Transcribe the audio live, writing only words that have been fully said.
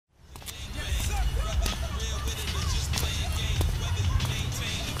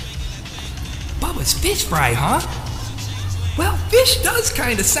Bubba's fish fry, huh? Well, fish does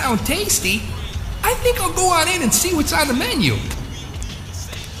kind of sound tasty. I think I'll go on in and see what's on the menu.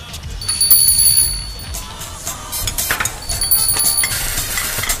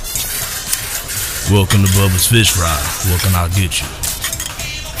 Welcome to Bubba's Fish Fry. What can I get you?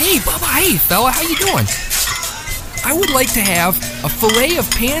 Hey, Bubba. Hey, fella. How you doing? I would like to have a fillet of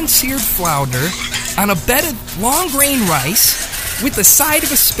pan-seared flounder on a bed of long-grain rice with a side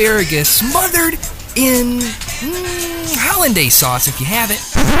of asparagus smothered in hollandaise sauce, if you have it.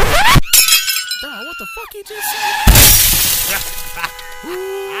 Bro, what the fuck he just said?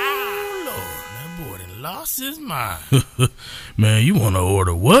 Ooh, Lord, that boy done lost his mind. Man, you want to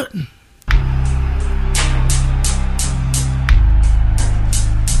order what?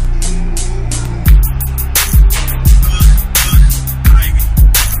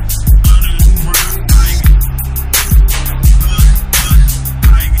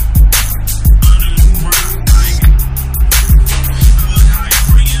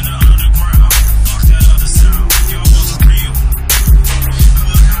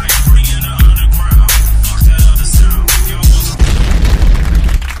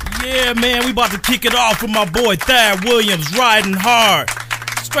 Man, we about to kick it off with my boy Thadd Williams, riding hard.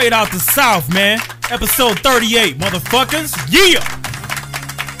 Straight out the South, man. Episode 38, motherfuckers. Yeah!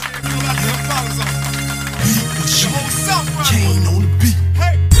 Kane on the beat.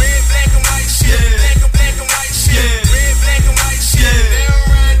 Hey. Red, black, and white shit. Black, and white shit. Red, black, and white shit.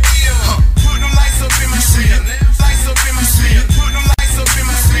 Put them lights up in my shit. Lights up in my shit. Put them lights up in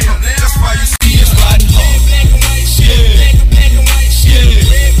my shit. That's why you see us riding hard. Black and white shit. Black and white shit.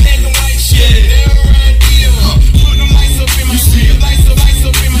 Red, black, and white shit. Put them lights up in my shit. Lights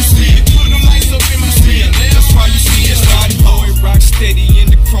up in my shit. Put them lights up in my shit. That's why you see us riding hard. Rock steady in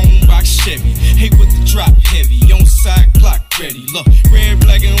the chrome box Chevy. Hey, with the drop heavy on side clock ready. Look, red,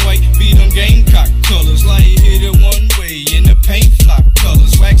 black, and white, beat them Gamecock colors. Like hit it one way in the paint flop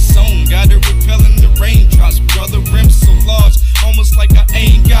colors. Wax on, got it repelling the raindrops. Brother, rims so large, almost like I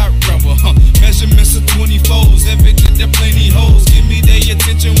ain't got rubber. Measurements of 24s, evident there plenty holes. Give me their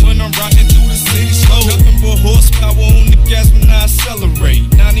attention when I'm rocking through the city slow. Nothing but horsepower on the gas when I accelerate.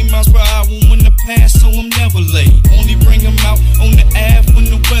 90 miles per hour when the pass, so I'm never late. Only bring them out on the Ave when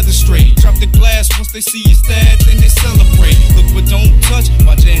the weather's straight. Drop the glass once they see you stab, then they celebrate. Look but don't touch,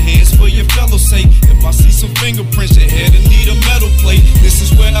 watch your hands for your fellow's sake. If I see some fingerprints, your head will need a metal plate. This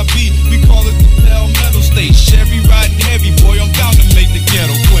is where I be, we call it the Palmetto State. Chevy riding heavy, boy, I'm bound to make the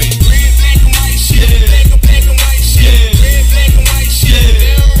ghetto quake. Red, black, and white shit. Black, and white shit. Red, black, and white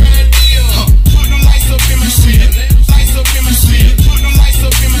shit. Put them lights up in my shit. Lights up in my shit. Put them lights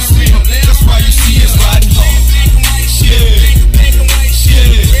up in my shit. That's why you see us riding hard. Black and white shit. Black and white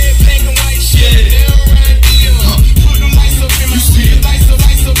shit. Red, black, and white shit. Put them lights up in my shit. Lights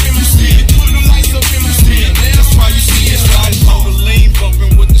up in my shit. Put them lights up in my shit. That's why you see us riding hard. The lane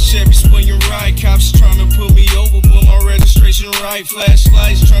bumping with the Chevy swinging right. Cops trying to pull me over, but my registration right.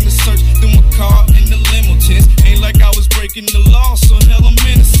 Flashlights trying to search through my car in the limo tents. Ain't like I was breaking the law, so hell I'm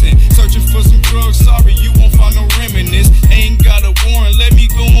innocent. Searching for some drugs, sorry you won't find no reminiscence. Ain't got a warrant, let me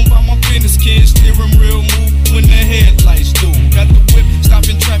go on by my business, kids. Steering real move when the headlights do. Got the whip,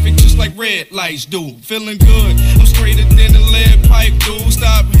 stopping traffic just like red lights do. Feeling good, I'm straighter than a lead pipe, dude.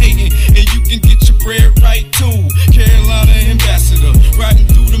 Stop hating, and you can get your bread right too. Carolina ambassador, riding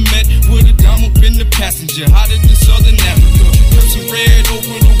through the Met with a dime up in the passenger. Hotter than Southern Africa. Person red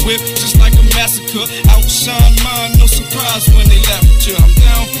over the whip, just like a massacre. Outshine mine, no surprise when they laugh at you. I'm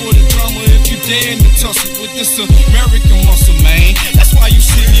down for the drama if you dare to tussle with this American muscle, man. That's why you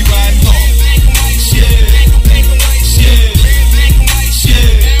see me riding hard. Black and white shit. Black and white shit. Black and white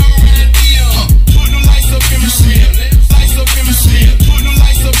shit. Put them lights up in my shit. Lights up in my shit. Put them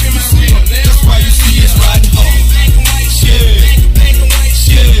lights up in my shit. That's why you see us riding hard. Black and white shit. Black and white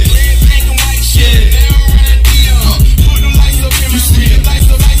shit. Black and white shit. Put them lights up in my shit. Lights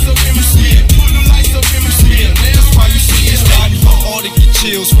up in my shit. Put them lights up in my shit. That's why you see us riding hard. All to get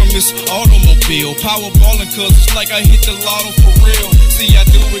chills from this automobile. Powerballing cause it's like I hit the lotto for real. See, I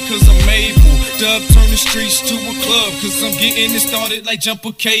do it cause I'm able. Dub turn the streets to a club cause I'm getting it started like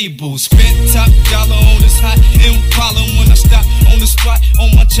jumper cables. Spent top dollar on this hot Impala when I stop on the spot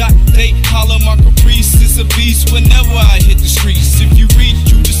on my jock. They holler my caprice is a beast whenever I hit the streets. If you read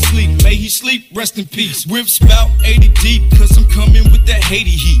you to sleep, may he sleep, rest in peace. Whips about 80 deep cause I'm coming with that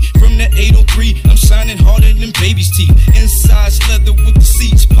Haiti heat. From the 803 I'm shining harder than baby's teeth. Inside leather with the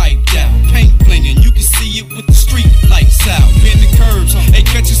seats piped down. Paint blinging, you can see it with the street lights out. Bend the curves, hey,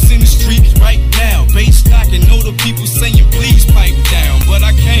 catch us in the street right now. Bass knocking, know the people saying please pipe down. But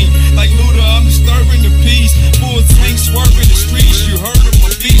I can't, like Luda, I'm disturbing the peace. Full tank swerving the streets, you heard of my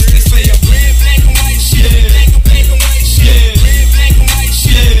beast. They say I'm red, black, and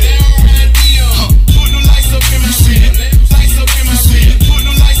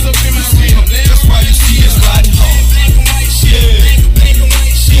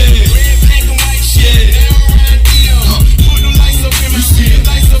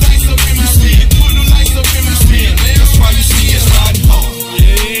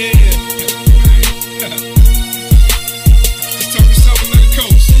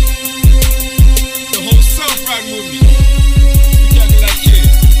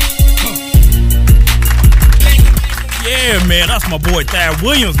my boy Thadd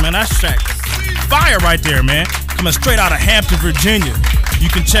Williams, man. That's track fire right there, man. Coming straight out of Hampton, Virginia. You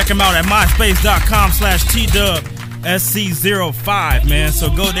can check him out at myspace.com/TWSC05, man. So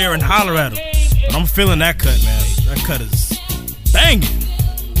go there and holler at him. But I'm feeling that cut, man. That cut is banging.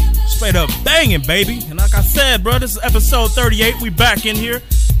 Straight up banging, baby. And like I said, bro, this is episode 38. We back in here.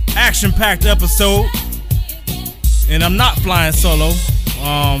 Action-packed episode. And I'm not flying solo.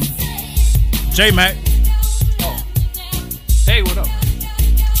 J-Mac. Oh. Hey, what up, man?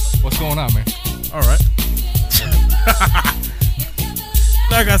 What's going on, man? All right.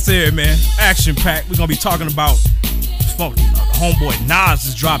 Like I said, man, action-packed. We're going to be talking about homeboy Nas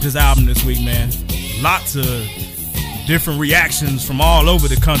just dropped his album this week, man. Lots of different reactions from all over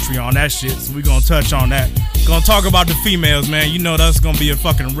the country on that shit, so we're going to touch on that. Going to talk about the females, man. You know that's going to be a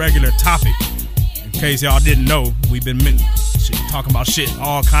fucking regular topic. In case y'all didn't know, we've been talking about shit,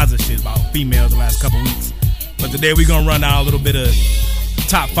 all kinds of shit about females the last couple weeks. But today we're going to run down a little bit of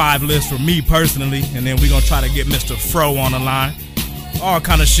top 5 list for me personally, and then we're going to try to get Mr. Fro on the line. All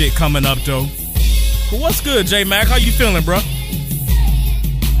kind of shit coming up, though. But what's good, J-Mac? How you feeling, bro?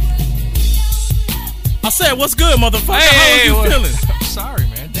 I said, what's good, motherfucker? How are you feeling? I'm sorry,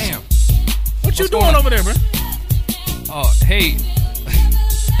 man. Damn. What you doing over there, bro? Oh, hey.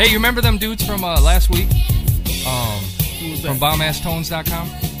 Hey, you remember them dudes from last week? Who was that? From bombasstones.com?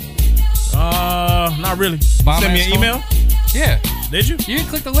 Not really. Bomb Send me an email? Yeah. Did you? You didn't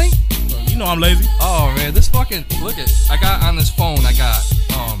click the link? You know I'm lazy. Oh, man. This fucking... Look at... I got on this phone, I got...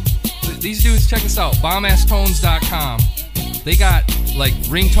 These dudes, check this out. bombasstones.com. They got, like,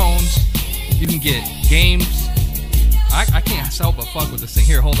 ringtones. You can get games. I can't help but fuck with this thing.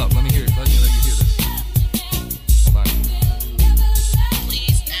 Here, hold up. Let me hear it. Let me hear this. Hold on.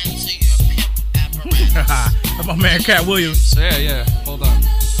 Please answer your pimp apparatus. That's my man, Cat Williams. Yeah. Hold on.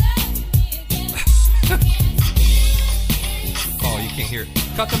 Oh, you can't hear it.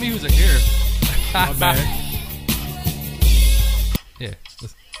 Cut the music. Here. My bad. Yeah.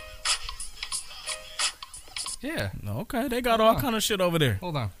 Yeah. Okay, they got all kind of shit over there.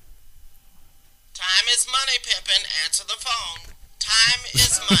 Hold on. Time is money, pimpin'. Answer the phone. Time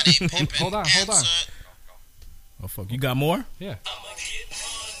is money, pimpin'. Hold on. Oh, fuck. You got more? Yeah.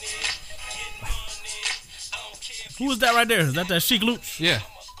 Who is that right there? Is that Chic Luch? Yeah.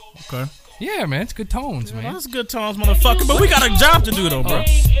 Okay. Yeah, man. It's good tones, man. That's good tones, motherfucker. But we got a job to do, though, bro.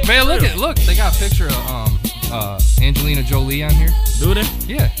 Man, look. They got a picture of Angelina Jolie on here. Do they?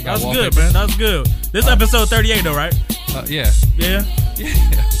 Yeah. That's good, man. That's good. This episode 38, though, right? Yeah. Yeah? Yeah.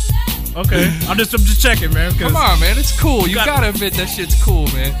 Okay. I'm just checking, man. Come on, man. It's cool. You gotta admit that shit's cool,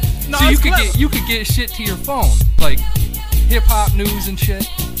 man. No, so it's you could get shit to your phone, like hip hop news and shit.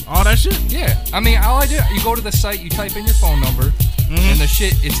 All that shit? Yeah. I mean, all I do, you go to the site, you type in your phone number, and the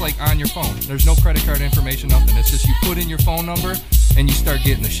shit, it's like on your phone. There's no credit card information, nothing. It's just you put in your phone number and you start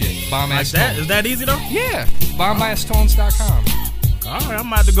getting the shit. Bomb-ass Like that? tones. Is that easy, though? Yeah. Bombasstones.com. All right, I'm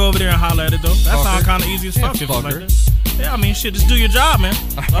about to go over there and holler at it, though. That sounds kind of easy as fuck. Yeah, if it's like fucker. that. Yeah, I mean, shit, just do your job, man.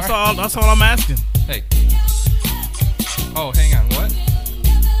 That's all I'm asking. Hey. Oh, hang on. What?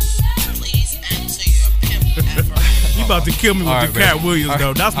 Please answer your pimp apparatus. You about to kill me with All the right, Cat man. Williams, All though.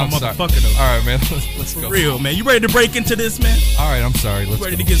 right. That's my I'm sorry. motherfucker, though. All right, man. Let's go. For real, man. You ready to break into this, man? All right, I'm sorry. Let's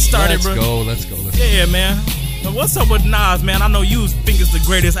Ready go. to get started, Let's bro? Let's go. Yeah, man. Now, what's up with Nas, man? I know you think it's the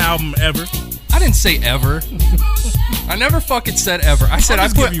greatest album ever. I didn't say ever. I never fucking said ever. I said I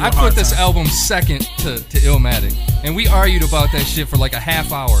just giving you a put hard this time. album second to Illmatic, and we argued about that shit for like a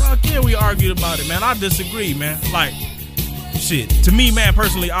half hour. Fuck yeah, we argued about it, man. I disagree, man. Like, shit. To me, man,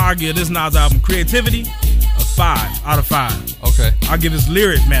 personally, I argue this Nas album, creativity, a 5 out of 5. Okay. I'll give his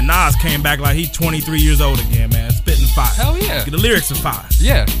lyrics, man. Nas came back like he's 23 years old again, man. Spitting 5. Hell yeah. The lyrics are 5.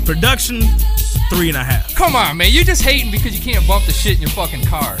 Yeah. Production, 3.5. Come on, man. You just hating because you can't bump the shit in your fucking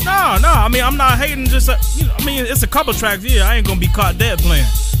car. No. I mean, I'm not hating. Just, I mean, it's a couple tracks. Yeah, I ain't gonna be caught dead playing.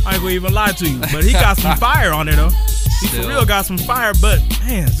 I ain't gonna even lie to you. But he got some fire on there, though. He for Still. real got some fire. But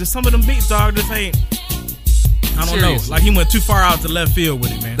man, just some of them beats, dog, just ain't. I don't Seriously. know. Like he went too far out to left field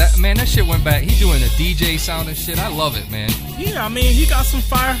with it, man. That shit went back. He doing a DJ sound and shit. I love it, man. Yeah, I mean, he got some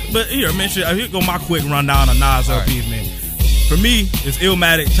fire. But here, man, here go my quick rundown of Nas All LPs, man. For me, it's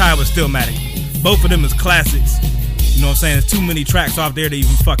Illmatic, tied with Stillmatic. Both of them is classics. You know what I'm saying? There's too many tracks off there to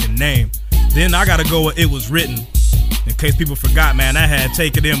even fucking name. Then I gotta go with It Was Written. In case people forgot, man, I had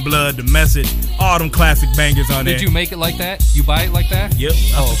Take It In Blood, The Message, all them classic bangers on there. Did you make it like that? You buy it like that? Yep,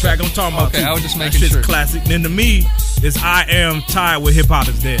 that's Oh, the okay. track I'm talking about. Okay, too. I was just That making shit's sure. classic. Then to me, it's I Am tied with Hip Hop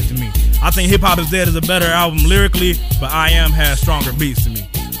Is Dead to me. I think Hip Hop Is Dead is a better album lyrically, but I Am has stronger beats to me.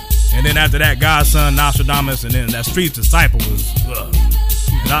 And then after that, Godson, Nostradamus, and then that Street's Disciple was.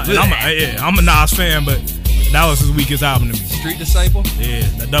 And I'm a Nas fan, but That was his weakest album to me. Street Disciple. Yeah,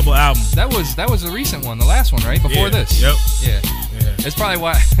 the double album. That was the recent one, the last one, right? Before this. Yep. Yeah. It's probably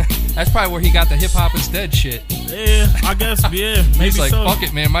why. That's probably where he got the hip hop is dead shit. Yeah, I guess. Yeah, maybe He's like, so. fuck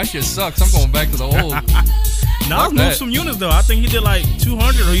it, man. My shit sucks. I'm going back to the old. Nas moved some units though. I think he did like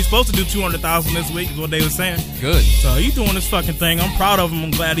 200, or he's supposed to do 200,000 this week. Is what they were saying. Good. So he's doing his fucking thing. I'm proud of him.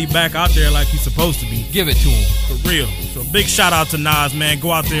 I'm glad he's back out there like he's supposed to be. Give it to him for real. So big shout out to Nas, man.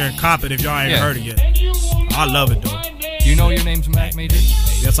 Go out there and cop it if y'all ain't heard it yet. I love it though. You know your name's Mac Major?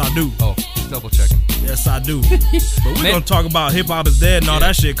 Yes, I do. Oh, double checking. Yes, I do. But we're gonna talk about hip hop is dead and all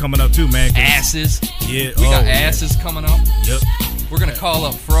that shit coming up too, man. Asses. Yeah. We got asses coming up. Yep. We're gonna call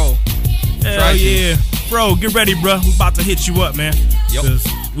up Fro. Hell yeah. Bro, get ready, bro. We about to hit you up, man. Yep. Cause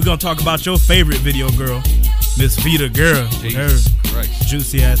we're gonna talk about your favorite video girl, Miss Vita Girl. Jesus Christ.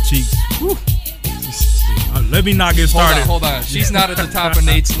 Juicy ass cheeks. Woo. Let me not get started. Hold on. She's not at the top of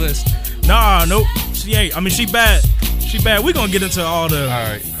Nate's list. Nah, nope. She ain't. I mean, she bad. She bad. We're gonna get into all the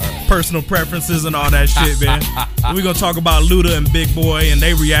personal preferences and all that shit, man. We're gonna talk about Luda and Big Boy and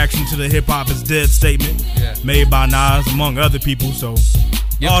their reaction to the hip hop is dead statement made by Nas, among other people. So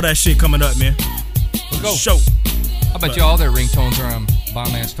all that shit coming up, man. Let's go. Show. I bet you all their ringtones are on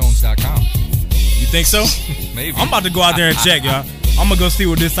bombasstones.com. You think so? Maybe. I'm about to go out there and check, y'all. I'm gonna go see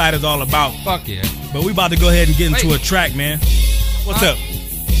what this site is all about. Fuck yeah. But we about to go ahead and get into a track, man. What's up?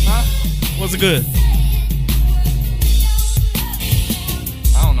 What's it good?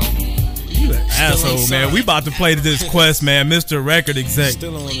 I don't know. You an asshole, man. We about to play this Quest, man. Mr. Record Exec.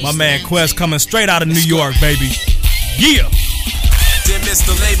 My man Quest coming straight out of New York, baby. Yeah. Dear Mr.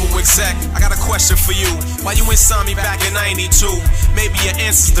 Label Exec, I got a question for you. Why you ain't signed me back in 92? Maybe your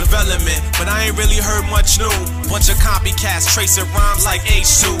answer's development, but I ain't really heard much new. Bunch of copycats tracing rhymes like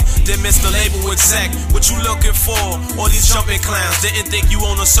H2. Dear Mr. Label Exec, what you looking for? All these jumping clowns didn't think you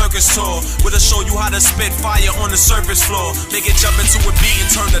on a circus tour. Would've show you how to spit fire on the surface floor. Make it jump into a beat and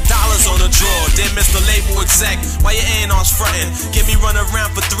turn the dollars on the drawer. Dear Mr. Label Exec, why your A&R's frontin'? Get me running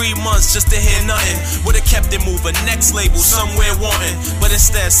around for 3 months just to hear nothing. Would've kept it moving, next label somewhere wanting. But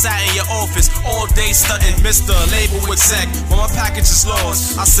instead sat in your office all day stunting. Mr. Label Exec, when my package is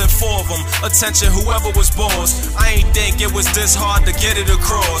lost, I sent 4 of them. Attention whoever was boss. I ain't think it was this hard to get it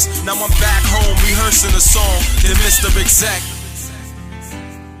across. Now I'm back home rehearsing a song. Then Mr. Exec.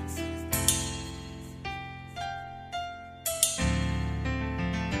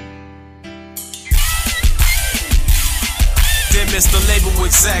 Mr. Label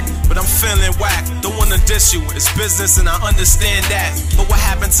Exec, but I'm feeling whack. Don't wanna diss you, it's business and I understand that. But what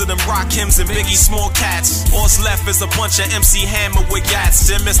happened to them Rakims and Biggie Small Cats? All's left is a bunch of MC Hammer with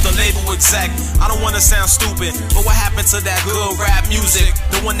gats. Then Mr. Label Exec, I don't wanna sound stupid, but what happened to that good rap music?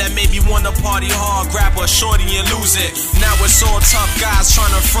 The one that made me wanna party hard, grab a shorty and lose it. Now it's all tough guys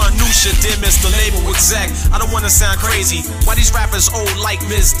trying to front new shit. Dear Mr. Label Exec, I don't wanna sound crazy. Why these rappers old like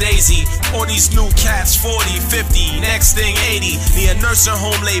Miss Daisy? All these new cats 40, 50, next thing 80. Need a nursing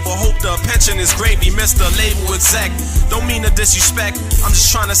home label, hope the pension is gravy. Mr. Label Exec, don't mean to disrespect, I'm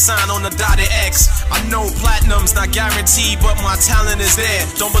just trying to sign on the dotted X. I know platinum's not guaranteed, but my talent is there.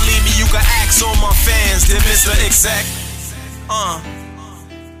 Don't believe me, you can ask all my fans. Then Mr. Exec,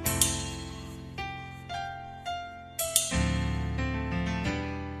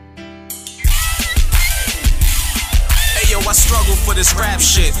 Yo, I struggle for this rap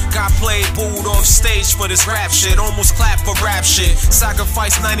shit. Got played, booed off stage for this rap shit. Almost clapped for rap shit.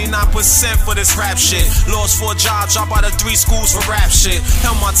 Sacrificed 99% for this rap shit. Lost 4 jobs, dropped out of 3 schools for rap shit.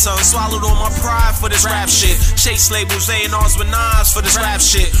 Held my tongue, swallowed all my pride for this rap shit. Chase labels, A&R's with knives for this rap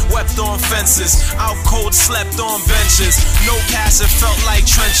shit. Wept on fences, out cold, slept on benches. No cash, it felt like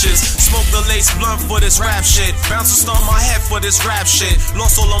trenches. Smoked the lace blunt for this rap shit. Bounced on my head for this rap shit.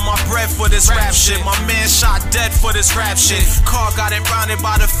 Lost all of my bread for this rap shit. My man shot dead for this rap shit. Car got impounded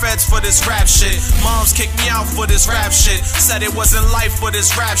by the feds for this rap shit. Moms kicked me out for this rap shit. Said it wasn't life for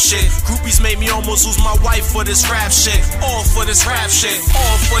this rap shit. Groupies made me almost lose my wife for this rap shit. All for this rap shit.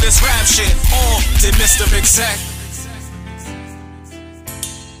 All for this rap shit. All did Mr. Exec.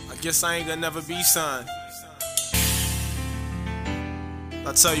 I guess I ain't gonna never be signed.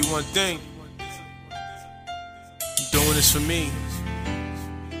 I'll tell you one thing, I'm doing this for me.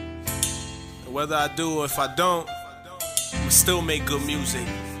 And whether I do or if I don't, I'ma still make good music.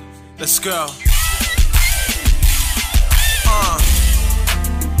 Let's go.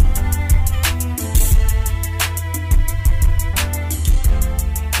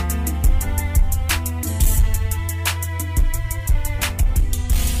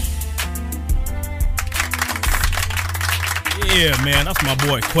 Yeah, man, that's my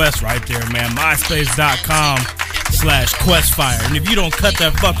boy Quest right there, man. MySpace.com/QuestFire. And if you don't cut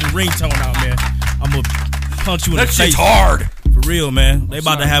that fucking ringtone out, man, I'm gonna punch you in That the shit's face. hard. For real, man. They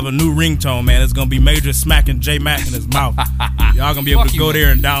about to have a new ringtone, man. It's gonna be Major smacking J Mac in his mouth. Y'all gonna be able Fuck to you, go man.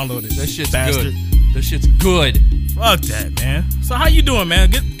 there and download it. That shit's bastard. good. That shit's good. Fuck that, man. So how you doing, man?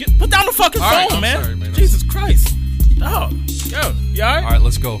 Get put down the fucking All right, phone, I'm man. sorry, man. Jesus Christ. Dog. Yo, you alright? All right,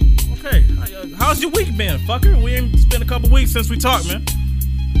 let's go. Okay. How's your week been, fucker? We ain't spent a couple weeks since we talked, man.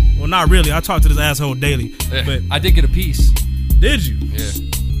 Well, not really. I talk to this asshole daily. Yeah, But I did get a piece. did you? Yeah,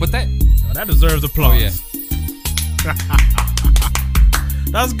 but that. That deserves applause. Oh yeah.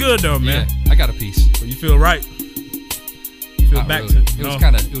 That's good though, man. Yeah, I got a piece. So you feel right? Feel Not back really. to It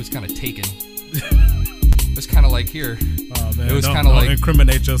was kind of taken. It was kind of like here. Oh man, It was don't kinda like-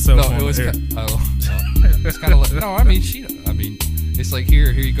 incriminate yourself. No, on it was. the air. It's kind of like. No, I mean, it's like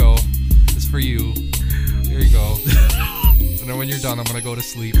here you go. It's for you. Here you go. And then when you're done, I'm gonna go to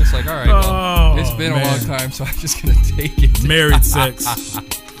sleep. It's like, all right, well, it's been a long time, so I'm just gonna take it. Married sex.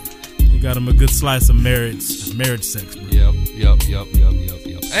 You got him a good slice of marriage sex, bro. Yep. Hey,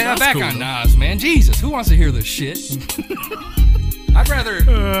 I'm That's back cool, on though. Nas, man. Jesus, who wants to hear this shit? I'd rather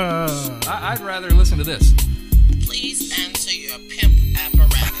listen to this. Please answer your pimp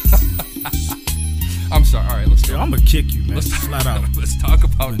apparatus. I'm sorry. All right, let's do Yo, it. I'm gonna kick you, man. Let's Flat out. Let's talk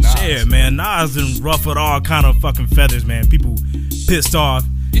about Nas. Yeah, man. Nas done ruffled all kind of fucking feathers, man. People pissed off.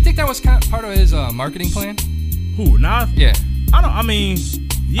 You think that was kind of part of his marketing plan? Who, Nas? Yeah. I mean,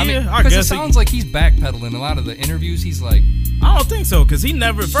 I because guess it sounds like he's backpedaling. A lot of the interviews, he's like, I don't think so, because he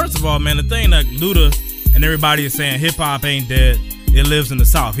never, first of all, man, the thing that Luda and everybody is saying, hip-hop ain't dead, it lives in the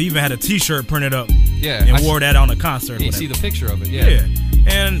South. He even had a t-shirt printed up and wore that on a concert. you see the picture of it, Yeah.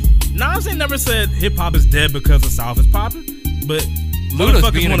 And Nas ain't never said hip-hop is dead because the South is popping, but Luda's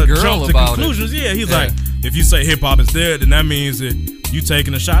motherfuckers being a wanna girl jump to about conclusions. it. Yeah, he's Yeah. like, if you say hip-hop is dead, then that means that you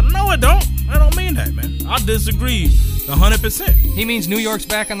taking a shot. No, it don't. I don't mean that, man. I disagree 100%. He means New York's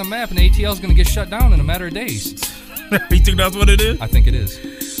back on the map and ATL's going to get shut down in a matter of days. You think that's what it is? I think it is.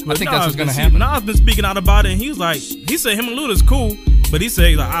 I think that's what's going to happen. Nas been speaking out about it, and he was like, he said him and Luda's cool, but he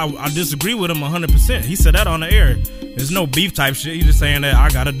said like, I disagree with him 100%. He said that on the air. There's no beef type shit. He's just saying that I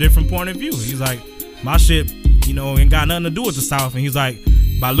got a different point of view. He's like, my shit, ain't got nothing to do with the South. And he's like,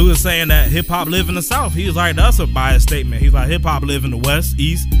 by Luda saying that hip hop live in the South, he's like, that's a biased statement. He's like, hip hop live in the West,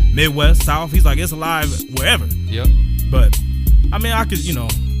 East, Midwest, South. He's like, it's alive wherever. Yep. But I mean, I could,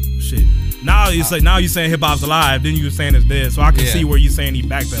 shit. Now you say you saying hip hop's alive, then you were saying it's dead. So I can see where you saying he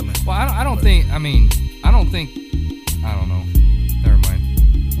backpedaling. Well, I don't think. I don't know. Never mind.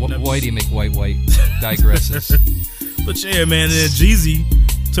 Whitey McWhite digresses. But yeah, man, and then Jeezy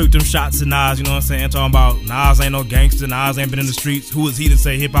took them shots at Nas, you know what I'm saying? Talking about Nas ain't no gangster, Nas ain't been in the streets. Who is he to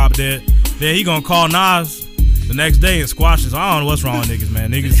say hip hop dead? Then he gonna call Nas the next day and squash it. So I don't know what's wrong with niggas,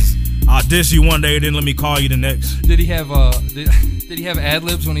 man. Niggas, I'll diss you one day, then let me call you the next. Did he have did he have ad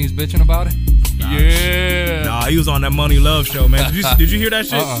libs when he was bitching about it? Nah, he was on that Money Love show, man. Did you hear that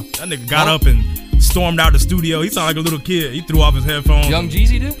shit? That nigga got up and stormed out the studio. He sounded like a little kid. He threw off his headphones. Young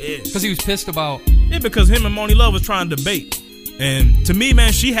Jeezy did? Yeah. Because he was pissed about. Yeah, because him and Money Love was trying to debate. And to me,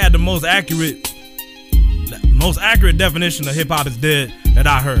 man, she had the most accurate definition of hip hop is dead that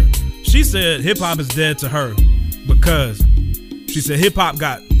I heard. She said hip hop is dead to her because she said hip hop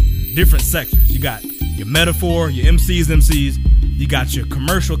got different sectors. You got your metaphor, your MCs, you got your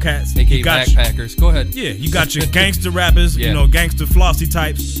commercial cats, AKA you got backpackers. Go ahead. Yeah, you got your gangster rappers, Yeah. Gangster flossy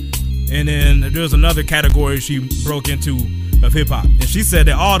types. And then there's another category she broke into of hip hop. And she said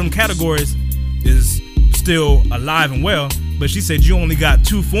that all them categories is still alive and well, but she said you only got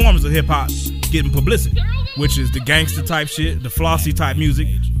two forms of hip hop getting publicity, which is the gangster type shit, the flossy type music,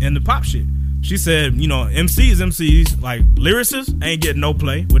 and the pop shit. She said, MCs, like lyricists, ain't getting no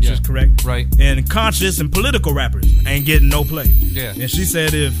play, which is correct. Right. And conscious and political rappers ain't getting no play. Yeah. And she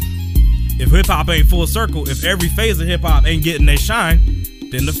said if hip hop ain't full circle, if every phase of hip hop ain't getting their shine,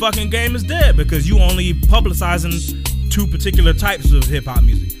 then the fucking game is dead because you only publicizing two particular types of hip hop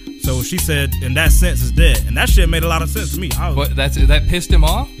music. So she said, in that sense, it's dead, and that shit made a lot of sense to me. But that pissed him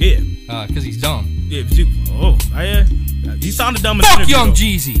off? Yeah. Because he's dumb. Yeah. Yeah. He sounded dumb in the Fuck interview. Young though.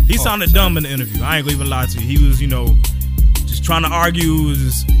 Jeezy. He sounded dumb in the interview. I ain't gonna even lie to you. He was, just trying to argue.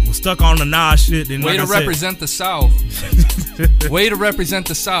 Was stuck on the Nas shit. And Way like to I represent the South. Way to represent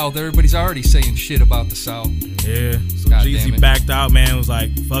the South. Everybody's already saying shit about the South. Yeah. So God damn Jeezy it. backed out, man. Was like,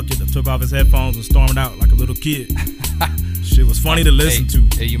 fuck it. Took off his headphones and stormed out like a little kid. Shit was funny to listen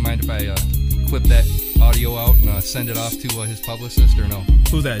to. Hey, you mind if I clip that audio out and send it off to his publicist or no?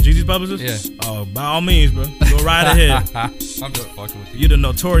 Who's that? Jeezy's publicist? Yeah. Oh, by all means, bro. Go right ahead. I'm just fucking with you. You're the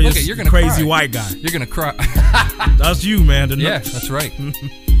notorious Look, you're gonna crazy cry. white guy. You're gonna cry. That's you, man. Yeah, that's right.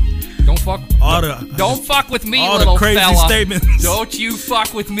 Don't fuck. Don't fuck with me, all little the crazy fella. statements. Don't you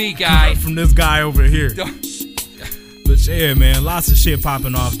fuck with me, guy. From this guy over here. But yeah, man, lots of shit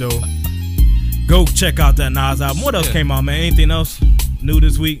popping off though. Go check out that Nas album. What else came out, man? Anything else new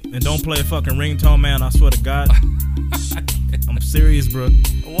this week? And don't play a fucking ringtone, man. I swear to God. I'm serious, bro.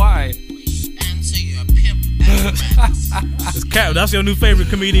 Why? Answer your pimp apparatus. It's Cat. That's your new favorite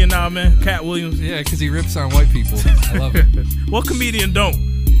comedian now, man. Thadd Williams. Yeah, because he rips on white people. I love it. What comedian don't?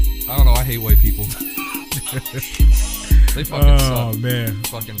 I don't know. I hate white people. They fucking suck. Oh man,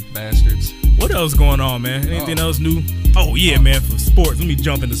 Fucking bastards. what else going on, man? Anything else new? Oh yeah, man. For sports, let me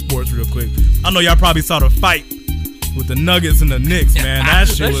jump into sports real quick. I know y'all probably saw the fight with the Nuggets and the Knicks, man. That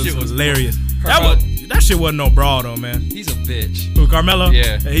shit was hilarious. That shit wasn't no brawl though, man. He's a bitch. Who, Carmelo?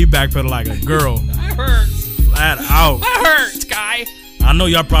 Yeah. He backpedaled like a girl. That hurts. Flat out. That hurts, guy. I know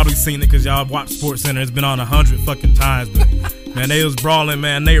y'all probably seen it because y'all watch Sports Center. It's been on 100 fucking times, but man, they was brawling,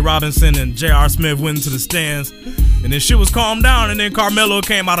 man. Nate Robinson and J.R. Smith went into the stands, and then shit was calmed down, and then Carmelo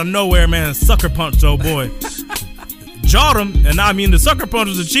came out of nowhere, man, and sucker punched old boy. Jawed him, and I mean, the sucker punch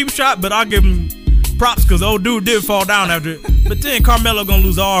was a cheap shot, but I'll give him props because old dude did fall down after it. But then Carmelo gonna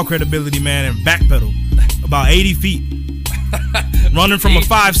lose all credibility, man, and backpedal about 80 feet. Running from a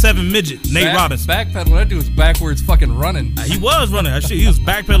 5'7" midget, Nate Robinson. Backpedal, that dude was backwards fucking running. He was running. That shit, he was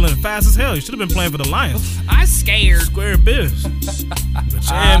backpedaling fast as hell. He should have been playing for the Lions. I'm scared. Square biz. But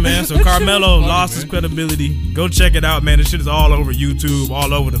yeah, man. So Carmelo lost his credibility. Go check it out, man. This shit is all over YouTube,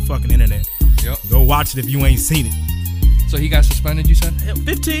 all over the fucking internet. Yep. Go watch it if you ain't seen it. So he got suspended, you said?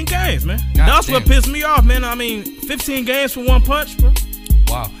 15 games, man. God That's damn. what pissed me off, man. I mean, 15 games for one punch, bro.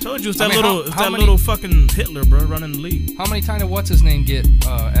 Wow. Told you it's I that mean, little fucking Hitler, bro, running the league. How many times did what's his name get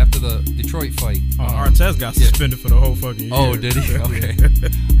after the Detroit fight? Artest got suspended for the whole fucking year. Oh, did he? Okay.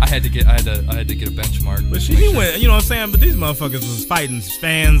 I had to get a benchmark. But he went, you know what I'm saying? But these motherfuckers was fighting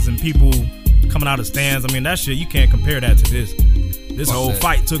fans and people coming out of stands. I mean, that shit, you can't compare that to this. This whole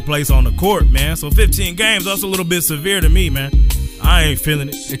fight took place on the court, man. So 15 games, that's a little bit severe to me, man. I ain't feeling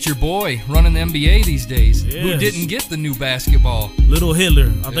it. It's your boy running the NBA these days who didn't get the new basketball. Little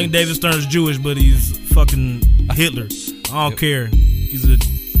Hitler. I think David Stern's Jewish, but he's fucking Hitler. I don't care. He's a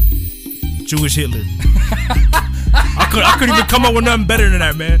Jewish Hitler. I couldn't even come up with nothing better than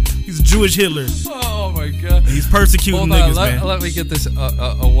that, man. He's a Jewish Hitler. Oh my god. He's persecuting niggas, man. Let me get this.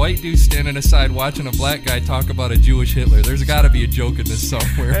 A white dude standing aside watching a black guy talk about a Jewish Hitler. There's got to be a joke in this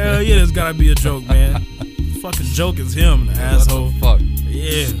somewhere. Hell yeah, there's got to be a joke, man. Fucking joke is him, the asshole. What the fuck?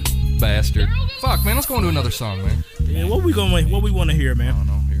 Yeah. Bastard. Fuck, man. Let's go into another song, man. Yeah, what we want to hear, man? I don't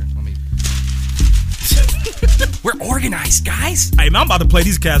know. Here, let me. We're organized, guys. Hey, man, I'm about to play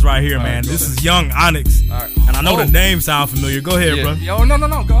these cats right here, man. This is Young Onyx. All right. And I know the name sound familiar. Go ahead, bro. Oh, no.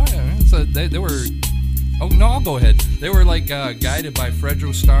 Go ahead, man. So they were... Oh, no, I'll go ahead. They were, like, guided by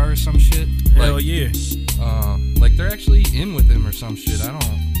Fredro Starr or some shit. Hell yeah. Like, they're actually in with him or some shit.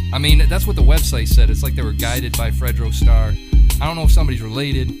 I mean, that's what the website said. It's like they were guided by Fredro Starr. I don't know if somebody's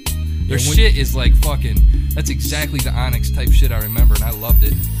related. Their shit is like fucking... That's exactly the Onyx type shit I remember, and I loved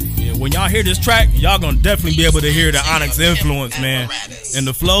it. Yeah, when y'all hear this track, y'all gonna definitely be able to hear the Onyx influence, man, and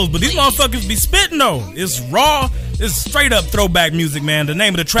the flows. But these motherfuckers be spitting, though. It's raw. It's straight up throwback music, man. The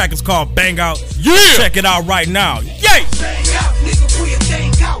name of the track is called Bang Out. Yeah! Check it out right now. Yay! Bang out, nigga, pull your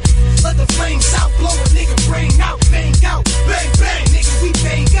thing out. Let the flames out, blow a nigga brain out. Bang out, bang, bang, nigga, we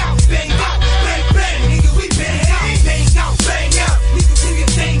bang out. Bang out, bang, bang, nigga, we bang out. Bang out, bang out, nigga, pull your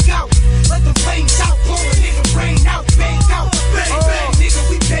thing out. Let the flames out, blow a nigga brain out. Bang out, bang, bang, nigga,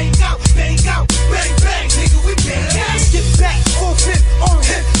 we bang out. Bang out, bang, bang, nigga, we bang out. Get back, full fit on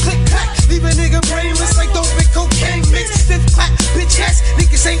him, click clack. Leave a nigga brainless like dope and cocaine mix. Stiff clap, bitch ass,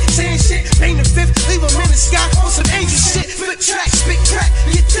 niggas ain't saying shit. Bang the fifth, leave him in the sky on some angel shit. Flip track, spit crack,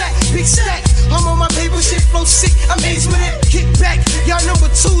 get that, big stack. I'm on my paper shit, flow sick, I'm aged with it. Get back, y'all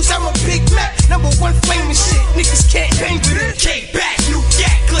number 2,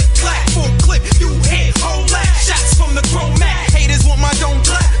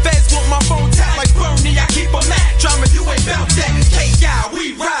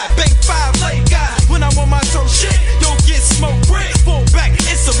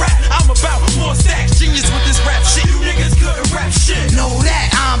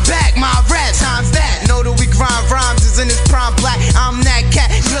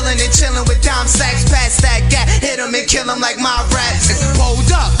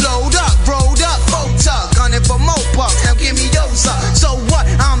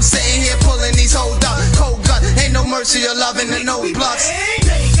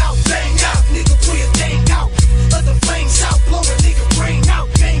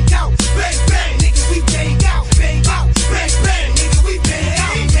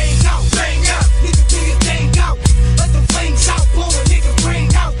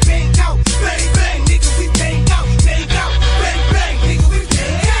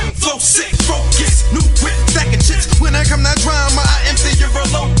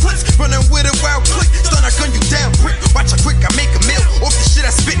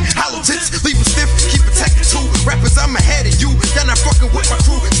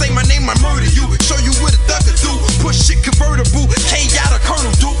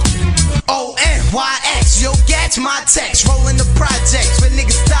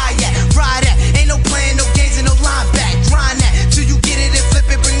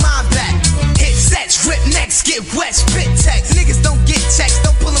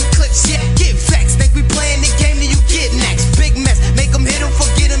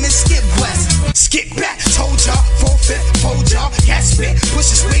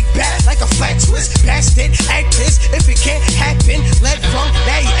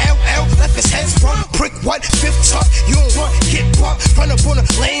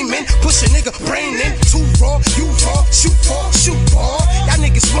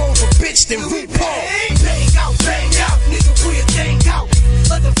 bitch, then RuPaul. Bang out, nigga, pull your thing out.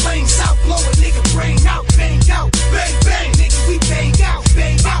 Let the flames out, blow a nigga brain out. Bang, nigga, we bang out,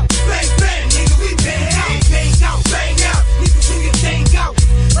 bang, nigga, we bang out, nigga, pull your thing out.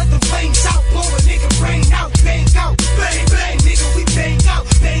 Let the flames out, blow a nigga brain out. Bang, nigga, we bang out,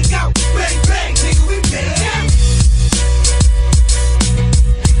 bang, nigga, we bang out.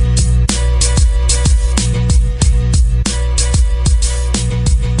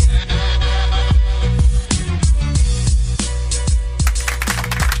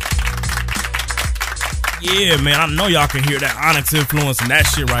 Yeah, man, I know y'all can hear that Onyx influence and that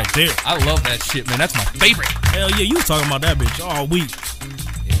shit right there. I love that shit, man. That's my favorite. Hell yeah, you was talking about that bitch all week.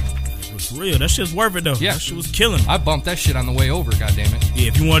 It's real. That shit's worth it, though. Yeah. That shit was killing. I bumped that shit on the way over, goddammit. Yeah,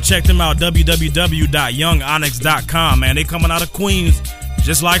 if you want to check them out, www.youngonyx.com, man. They coming out of Queens,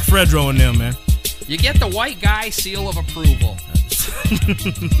 just like Fredro and them, man. You get the white guy seal of approval.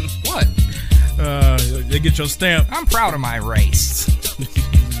 What? They get your stamp. I'm proud of my race. You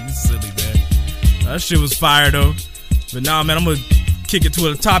silly, man. That shit was fire, though. But nah, man, I'm going to kick it to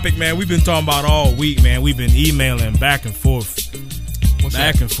a topic, man. We've been talking about all week, man. We've been emailing back and forth.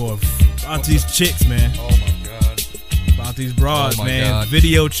 And forth. About these chicks, man. Oh, my God. About these broads, man. God.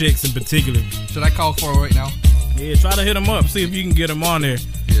 Video chicks in particular. Should I call for it right now? Yeah, try to hit them up. See if you can get them on there.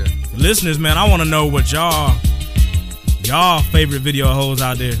 Yeah. Listeners, man, I want to know what y'all favorite video hoes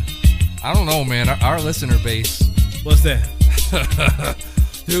out there. I don't know, man. Our listener base. What's that?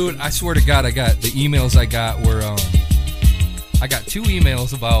 Dude, I swear to God, the emails I got were, I got 2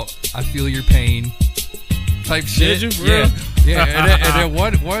 emails about I feel your pain type shit. Did you, bro? Yeah. and then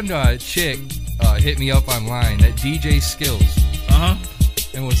one chick hit me up online, that DJ Skills. Uh-huh.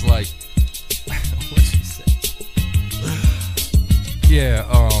 And was like, what'd she say? Yeah,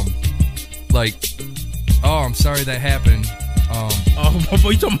 like, oh, I'm sorry that happened. You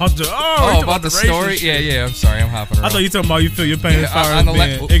talking about the story? Yeah, I'm sorry, I'm hopping around. I thought you talking about you feel your pain as far on as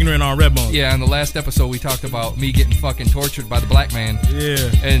the being ignorant on Redbone. Yeah, on the last episode we talked about me getting fucking tortured by the black man. Yeah.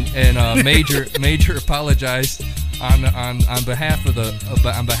 And Major apologized on behalf of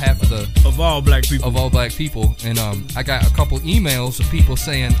all black people. Of all black people. And I got a couple emails of people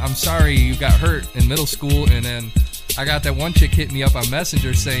saying, I'm sorry you got hurt in middle school. And then I got that one chick hit me up on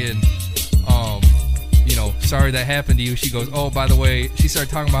Messenger saying, you know, sorry that happened to you. She goes, oh, by the way, she started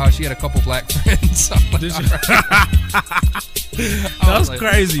talking about how she had a couple black friends. That's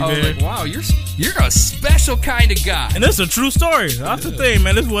crazy, man. I was like, wow, you're a special kind of guy. And it's a true story. That's the thing,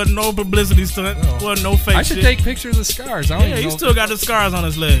 man. This wasn't no publicity stunt. Wasn't no fake shit. I should take pictures of the scars. He still got the scars on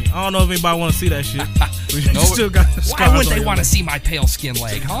his leg. I don't know if anybody want to see that shit. Still got the scars. Why wouldn't they want to see my pale skin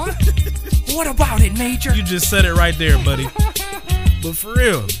leg, huh? What about it, Major? You just said it right there, buddy. But for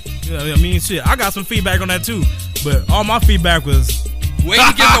real, you know, I mean, shit. I got some feedback on that too. But all my feedback was, way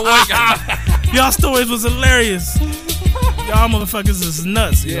to get the white guy. Y'all stories was hilarious. Y'all motherfuckers is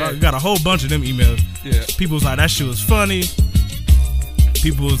nuts. Yeah. I got a whole bunch of them emails. Yeah. People was like, that shit was funny.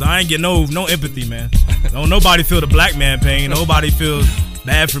 People was, I ain't get no empathy, man. Don't nobody feel the black man pain. Nobody feels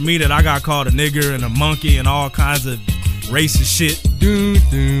bad for me that I got called a nigger and a monkey and all kinds of racist shit. Get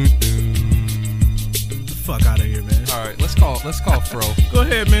the fuck out of here, man. All right, let's call Fro. Go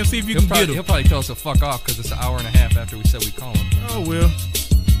ahead, man. See if you can get him. He'll probably tell us to fuck off because it's an hour and a half after we said we'd call him. Oh, well.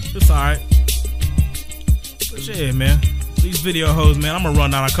 It's all right. But yeah, man. These video hoes, man, I'm going to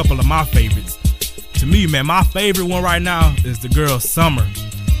run down a couple of my favorites. To me, man, my favorite one right now is the girl Summer.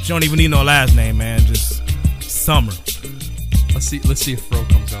 She don't even need no last name, man. Just Summer. Let's see if Fro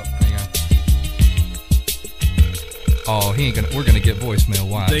comes up. Hang on. Oh, he ain't gonna. We're gonna get voicemail.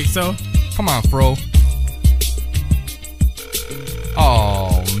 Why? Think so? Come on, Fro.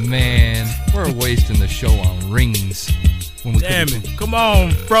 Oh man, we're wasting the show on rings. When we damn it! Come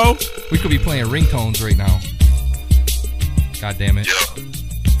on, Fro. We could be playing ringtones right now. God damn it,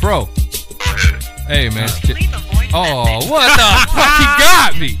 Fro. Hey man. Oh, what the fuck? He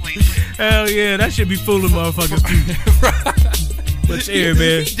got me. Hell yeah, that should be fooling motherfuckers too. But yeah,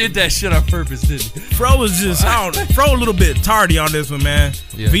 man. He did that shit on purpose, didn't he? Fro was just, Fro a little bit tardy on this one, man.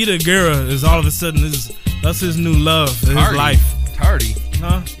 Yeah. Vita Guerra is all of a sudden, that's his new love, his life. Tardy?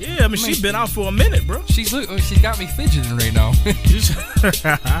 Huh? Yeah, I mean, she's been out for a minute, bro. She's got me fidgeting right now.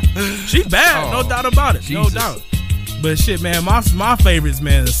 She's bad, no doubt about it. Jesus. No doubt. But shit, man, my favorites,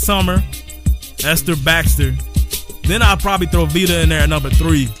 man, is Summer, Esther Baxter. Then I'll probably throw Vita in there at number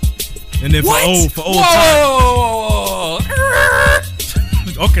 3. And then for old time.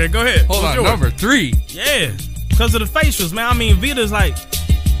 Okay, go ahead. Hold on, number 3. Yeah, because of the facials, man. I mean, Vita's like,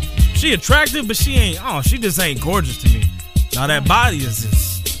 she attractive, but she just ain't gorgeous to me. Now that body is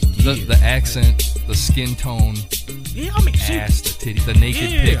just the accent, the skin tone, Yeah, I mean, ass, the titties, the naked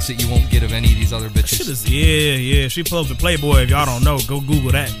pics that you won't get of any of these other bitches. Yeah. She posted to Playboy. If y'all don't know, go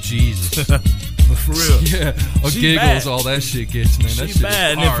Google that. Jesus. But for real. Yeah. Giggles, bad. all that shit gets, man. That She shit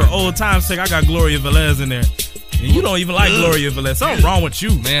bad. is And then hard, for old time's sake, I got Gloria Velez in there. And you don't even like Gloria Velez. Something wrong with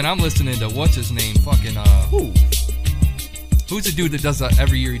you. Man, I'm listening to what's his name? Fucking Who? who's the dude that does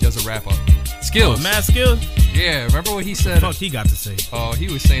every year he does a wrap up? Skills. Oh, Mad Skills? Yeah, remember what he said? Fuck he got to say. Oh,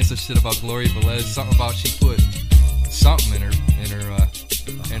 he was saying some shit about Gloria Velez. Something about she put something in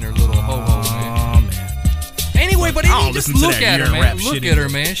her little ho-ho, man. Oh, man. Anyway, but I don't just listen to look that at her, year-rap man. shit Look at either. her,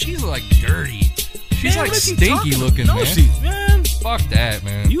 man. She's like dirty. She's Man, like what is he stinky talking looking, about? No, man. man. Fuck that,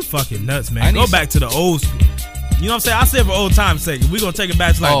 man. You fucking nuts, I man. need Go some- back to the old school. You know what I'm saying? I said for old time's sake, we're going to take it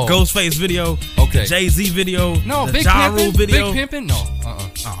back to like Ghostface video, Okay. Jay-Z video, No, the Big Ja Pimpin'? Rule video. Big Pimpin'? No.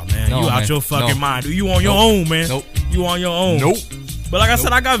 Oh, man. No, you out man. your fucking No. mind. You on your Nope. own, man. Nope. You on your own. Nope. But like I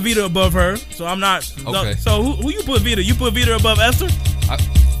said, I got Vita above her, so I'm not. Okay. So who you put Vita? You put Vita above Esther?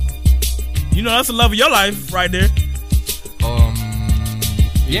 You know, that's the love of your life right there.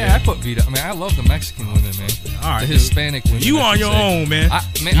 Yeah, I put Vita. I mean, I love the Mexican women, man. All right, the dude. Hispanic women. You I on should your say. own, man.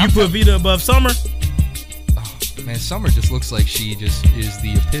 Man, you put Vita above Summer? Man, Summer just looks like she just is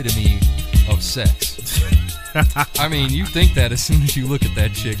the epitome of sex. I mean, you think that as soon as you look at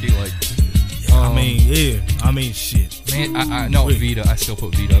that chick, you're like, I mean, shit. Man, I know Vita. I still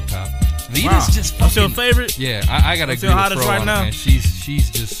put Vita up top. Vita's just fucking. What's your favorite? Yeah, I got to agree with hottest Fro right on now? it, man. She's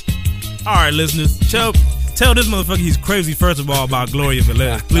just. All right, listeners. Tell this motherfucker he's crazy, first of all, about Gloria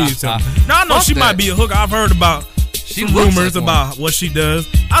Velez. Please tell me. Now, I know Fuck she that. might be a hooker. I've heard about some looks rumors like about what she does.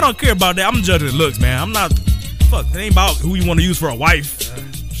 I don't care about that. I'm judging the looks, man. I'm not. Fuck, it ain't about who you want to use for a wife.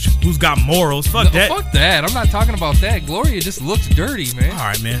 Who's got morals. Fuck that. Fuck that. I'm not talking about that. Gloria just looks dirty, man. All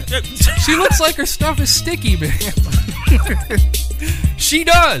right, man. She looks like her stuff is sticky, man. She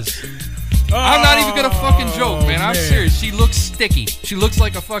does. I'm not even gonna fucking joke, man. I'm serious. She looks sticky. She looks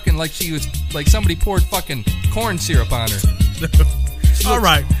like a fucking, like she was, like somebody poured fucking corn syrup on her. All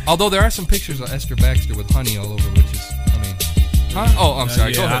right. Although there are some pictures of Esther Baxter with honey all over, which is, I mean, huh? Oh, I'm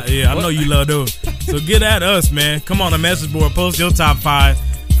sorry. Go ahead. I know you love those. So get at us, man. Come on the message board. Post your top 5.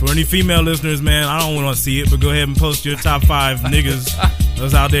 For any female listeners, man, I don't want to see it, but go ahead and post your top 5 niggas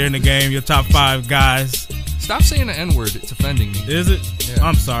that's out there in the game. Your top 5 guys. Stop saying the N-word. It's offending me. Is it? Yeah.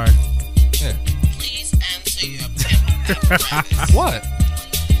 I'm sorry. Yeah. Please answer your pimp. What?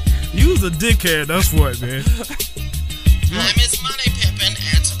 You was a dickhead. That's what, man. Time is money,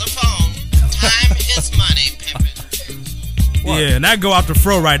 pimpin'. Answer the phone. Time is money, pimpin'. What? Yeah, and that go out the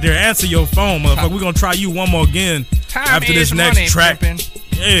fro right there. Answer your phone, motherfucker. We're going to try you one more again after this next money, track. pimpin'.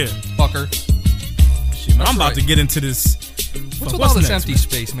 Yeah. Fucker. Shit, man, I'm about right. to get into this. What's with all this next, empty man?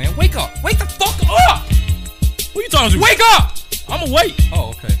 space, man? Wake up. Wake the fuck up. Who you talking to? Wake up. I'm going to wait. Oh,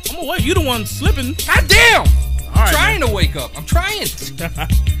 okay. I'm going to wait. You the one slipping. God damn. All right, Trying to wake up. I'm trying.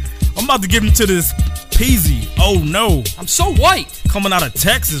 I'm about to get into this Peezee. Oh, no. I'm so white. Coming out of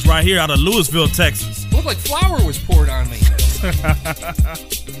Texas right here, out of Lewisville, Texas. Look like flour was poured on me.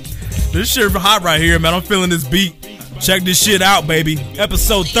 This shit hot right here, man. I'm feeling this beat. Check this shit out, baby.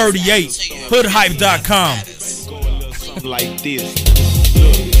 Episode 38, hoodhype.com. Like this.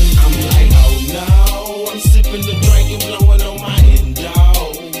 Look, I'm like, oh no, I'm sipping the drink and blowing on my end,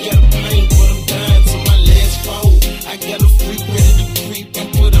 dog. Got a paint, but I'm dying to my last foe. I got a freak ready to creep and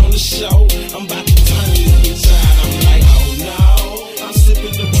put on the show. I'm about to turn this bitch out. I'm like, oh no, I'm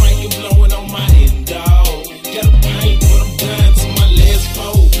sipping the drink and blowing on my end, dog. Got a paint, but I'm dying to my last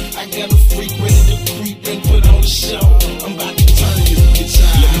foe. I got a freak ready to creep and put on the show. I'm about to turn this bitch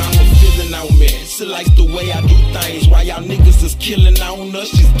out. Your mama feeling on me. She like the way I do things. Why y'all niggas is killing on us?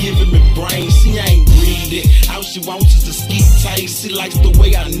 She's giving me brains. She ain't greedy. All she wants is a skeet taste. She likes the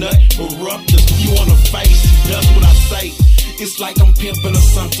way I nut, erupt the spew on her face. She does what I say. It's like I'm pimping or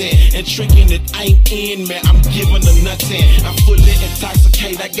something and tricking it ain't in, man. I'm giving her nothing. I'm fully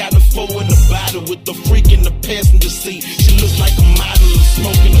intoxicated. I got a 4 in the bottle with the freak in the passenger seat. She looks like a model of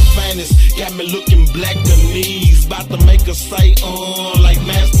smoking the finest. Got me looking black to knees. About to make her say, like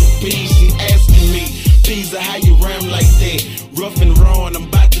Master P. She asking me, Peezee, how you ram like that? Rough and raw, and I'm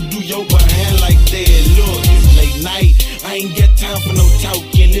about to do your behind like that. Look, it's late night. I ain't got time for no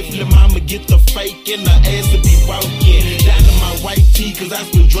talking. If the mama get the fake and the ass to be walking. Down to my white tee, cause I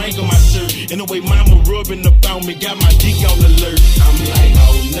still drink on my shirt. And the way mama rubbing up on me, got my dick on alert. I'm like,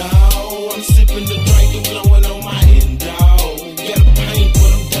 oh no, I'm sipping the drink and blowing on my end, dog. Got a paint,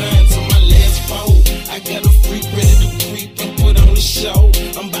 but I'm dying to my last foe. I got a freak ready to creep and put on the show.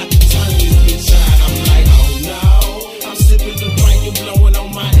 I'm about to turn this bitch out. I'm like, oh no, I'm sipping the drink and blowing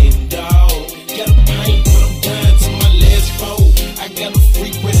on my end, dog. Got a paint, but I'm dying to my last foe. I got a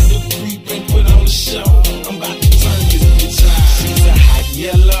freak ready to creep and put on the show. I'm about to turn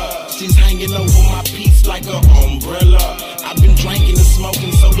she's hanging over my piece like an umbrella. I've been drinking and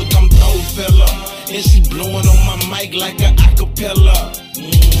smoking, so look, I'm throw fella. And she blowing on my mic like a acapella.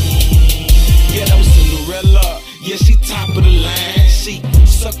 Yeah, that was Cinderella. Yeah, she top of the line. She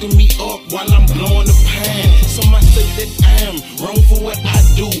sucking me up while I'm blowing the pan. Some might say that I am wrong for what I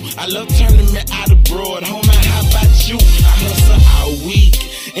do. I love turning me out abroad. Homie, how about you? I hustle all week,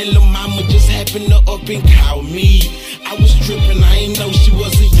 and lil' mama just happened to up and call me. I was tripping, I ain't know she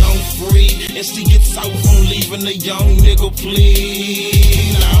was a young free, and she gets off on leaving a young nigga,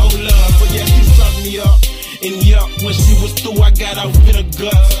 please. No love, but yeah, she sucked me up. And yup, when she was through, I got out in her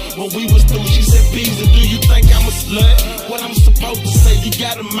guts. When we was through, she said, Peezee, do you think I'm a slut? What I'm supposed to say, you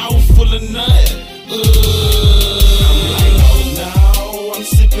got a mouth full of nut. I'm like, oh no, I'm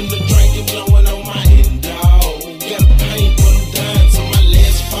sipping the drink and blowing on my endo. Got a paint, but I'm dying to my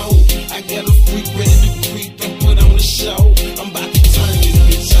last foe. I got a freak ready to creep and put on the show. I'm about to turn this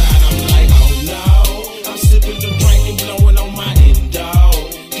bitch out. I'm like, oh no, I'm sipping the drink and blowing on my endo.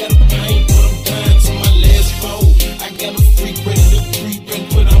 Got a paint, but I'm dying to my last foe. I got a freak ready to creep and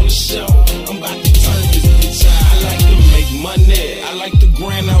put on the show. I'm about to turn this bitch out. I like to make money. I like to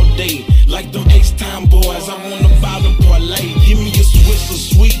grind all day. Like them H-time boys, I want to buy them parlay. Give me a Swiss or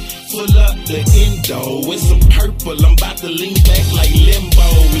sweet, full up the endo. With some purple, I'm about to lean back like limbo.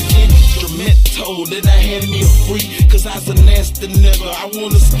 It's instrumental that I had me a freak, cause I's a nasty nigga. I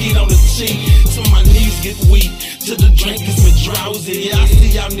wanna skid on the cheek, till my knees get weak, till the drink gets me drowsy. Yeah, I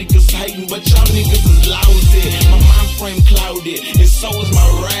see y'all niggas hating, but y'all niggas is lousy. My mind frame clouded, and so is my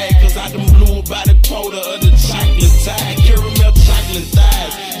rag, cause I done blew about a quarter of the chocolate tide. Caramel chocolate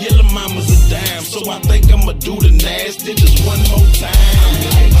thighs, yellow mama's a dime, so I think I'ma do the nasty just one more time. I'm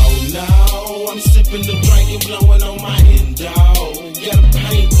like, oh no, I'm sipping the drink and blowing on my endo. Got a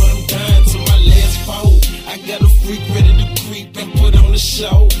paint, but I'm dying to my last foe. I got a freak ready to creep and put on the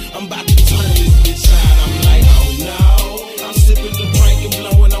show. I'm about to turn this bitch out. I'm like, oh no, I'm sipping the drink and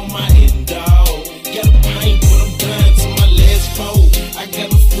blowing on my endo. Got a paint, but I'm dying to my last foe. I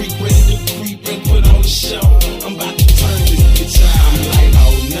got a freak ready to creep and put on the show. I'm about to turn this bitch out. I'm like,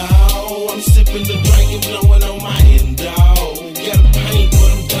 oh no, I'm sipping the drink and blowing on my endo. Got a paint, but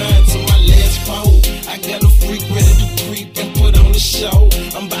I'm dying to my last foe. I got a freak ready to creep and put on the show.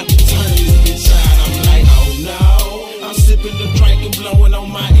 I'm about to turn this bitch out. I'm like, oh no, I'm sipping the drink and blowing on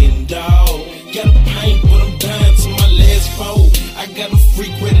my endo. Got a paint, but I'm dying to my last foe. I got a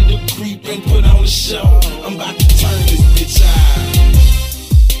freak ready to creep and put on the show. I'm about to turn this bitch out.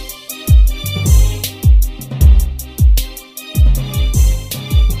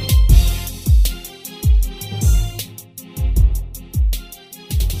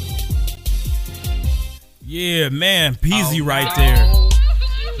 Yeah, man, Peezee right there.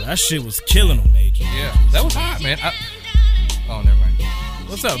 That shit was killing him, Major. Yeah, that was hot, man. Oh, never mind.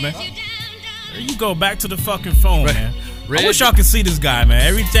 What's up, man? There you go, back to the fucking phone, man. Red. I wish y'all could see this guy, man.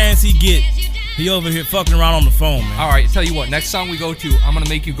 Every chance he get, he over here fucking around on the phone, man. All right, tell you what. Next song we go to, I'm gonna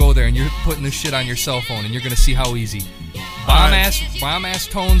make you go there, and you're putting this shit on your cell phone, and you're gonna see how easy.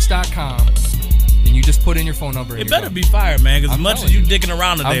 Bombasstones.com, and you just put in your phone number. It better be fire, man. Because as much as you dicking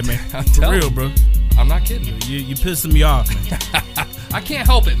around today, man, I'm for telling real, you. bro. I'm not kidding. You pissing me off, man. I can't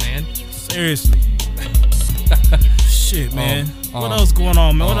help it, man. Seriously. Shit, man. What else going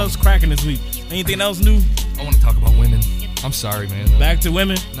on, man? What else cracking this week? Anything else new? I want to talk about women. I'm sorry, man. Back to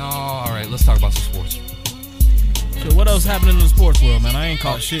women? No, all right. Let's talk about some sports. So what else happening in the sports world, man? I ain't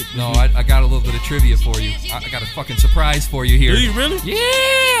caught shit. No, I got a little bit of trivia for you. I got a fucking surprise for you here. Do you really?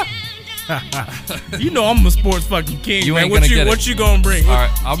 Yeah. You know I'm a sports fucking king. You man. ain't gonna get it. What you gonna bring? All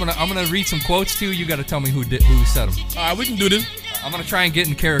right, I'm gonna read some quotes to you. You got to tell me who said them. All right, we can do this. I'm gonna try and get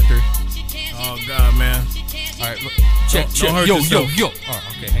in character. Oh God, man. All right, look. Check. Yo. Oh,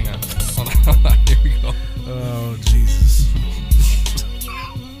 okay, hang on. Hold on. Here we go. Oh Jesus.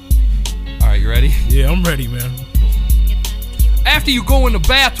 All right, you ready? Yeah, I'm ready, man. After you go in the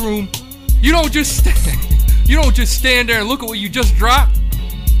bathroom, you don't just stand there and look at what you just dropped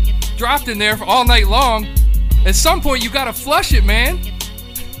in there for all night long. At some point, you gotta flush it, man.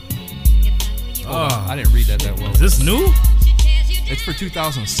 Oh, I didn't read that well. Is this new? It's for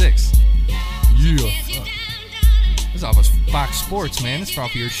 2006. Yeah. This is off of Fox Sports, man. It's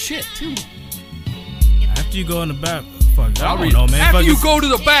off of your shit too. After you go in the bath, fuck, I don't know, man. After you go to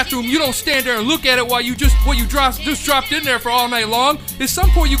the bathroom, you don't stand there and look at it while you just dropped in there for all night long. At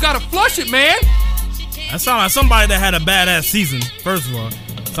some point, you gotta flush it, man. That sounds like somebody that had a badass season. First of all,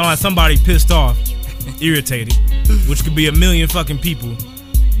 sounds like somebody pissed off, irritated, which could be a million fucking people.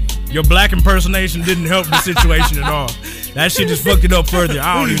 Your black impersonation didn't help the situation at all. That shit just fucked it up further.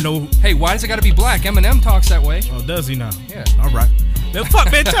 I don't even know. Hey, why does it gotta be black? Eminem talks that way. Oh, does he now? Yeah. All right. Man,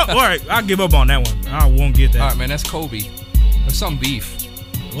 fuck, man. All right, I'll give up on that one. I won't get that. All right, man, that's Kobe. There's some beef.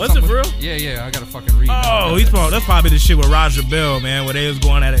 Was it for real? Yeah, I gotta fucking read. Oh, that's probably the shit with Roger Bell, man, where they was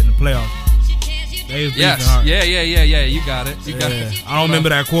going at it in the playoffs. They was Yes. hard. Yeah. You got it. You got it. I don't remember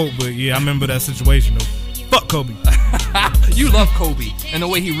that quote, but yeah, I remember that situation though. Fuck Kobe. You love Kobe and the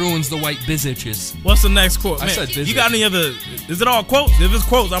way he ruins the white bitches. What's the next quote? Man, I said you got any other? Is it all quotes? If it's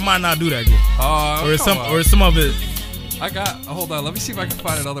quotes, I might not do that good. Or some of it. I got. Hold on. Let me see if I can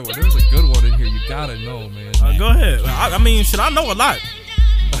find another one. There was a good one in here. You gotta know, man. Go ahead. I mean, shit, I know a lot.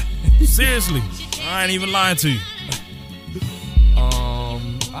 Seriously, I ain't even lying to you.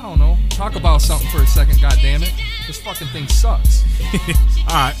 I don't know. Talk about something for a second. God damn it. This fucking thing sucks.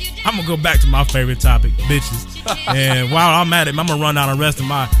 All right, I'm gonna go back to my favorite topic, bitches. And while I'm at it, I'm gonna run down the rest of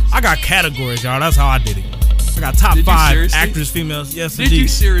my. I got categories, y'all. That's how I did it. I got top 5 actors, females. Yes, Did indeed. you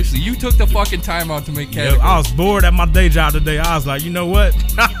seriously? You took the fucking time out to make categories. I was bored at my day job today. I was like, you know what?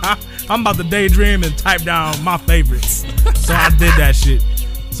 I'm about to daydream and type down my favorites. So I did that shit.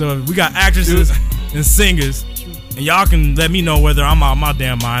 So we got actresses and singers, and y'all can let me know whether I'm out of my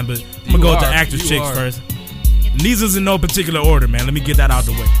damn mind. But I'm gonna go with the actress chicks first. And these is in no particular order, man. Let me get that out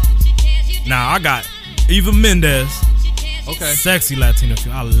the way. Now I got Eva Mendes. Okay. Sexy Latina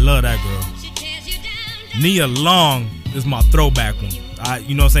female. I love that girl. Nia Long is my throwback one.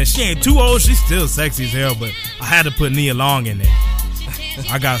 You know what I'm saying? She ain't too old. She's still sexy as hell, but I had to put Nia Long in there.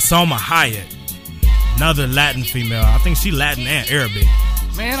 I got Salma Hayek, another Latin female. I think she Latin and Arabic.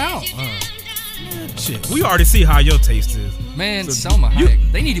 Man, I don't. Shit, we already see how your taste is. Man, Salma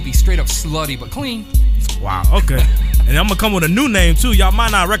Hayek. They need to be straight up slutty but clean. Wow, okay. And I'm gonna come with a new name too. Y'all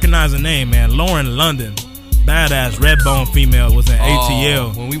might not recognize the name, man. Lauren London. Badass Redbone female was in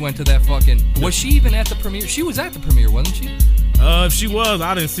ATL. When we went to that fucking... Was she even at the premiere? She was at the premiere, wasn't she? If she was,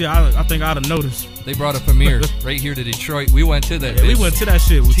 I didn't see. I think I'd have noticed. They brought a premiere right here to Detroit. We went to that. Yeah, bitch. we went to that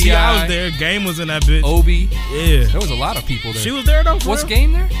shit. T.I. was there. Game was in that bitch. Obi. Yeah. There was a lot of people there. She was there though. Was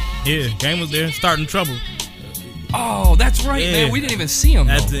Game there? Yeah, Game was there. Starting trouble. Oh, that's right, man. We didn't even see him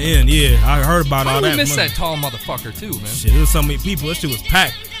at the end. Yeah, I heard about all How that. did we miss that tall motherfucker too, man? Shit, there was so many people. That shit was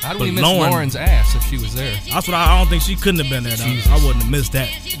packed. How do we miss Lauren's ass if she was there? That's what I don't think she couldn't have been there. I wouldn't have missed that.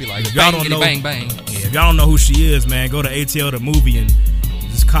 It'd be like bang, bang. Yeah, if y'all don't know who she is, man, go to ATL the movie and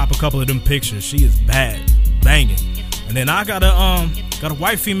just cop a couple of them pictures. She is bad, banging. And then I got a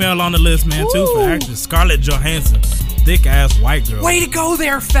white female on the list, man, too, for actress Scarlett Johansson. Thick ass white girl. Way to go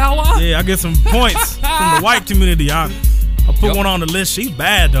there, fella. Yeah, I get some points from the white community. I put one on the list. She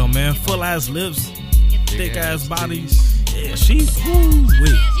bad though, man. Full ass lips, thick ass body. Yeah, she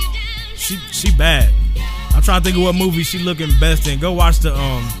bad. I'm trying to think of what movie she looking best in. Go watch the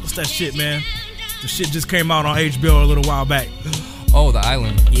what's that shit, man? The shit just came out on HBO a little while back. Oh, The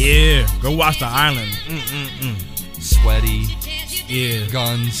Island. Yeah, go watch The Island. Sweaty. Yeah.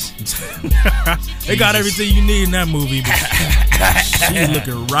 Guns. They got everything you need in that movie. But she's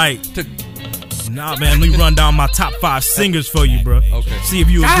looking right. Nah, man, let me run down my top 5 singers for you, bro. Okay. See if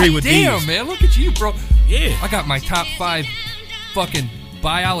you agree with these. Damn, man, look at you, bro. Yeah. I got my top 5 fucking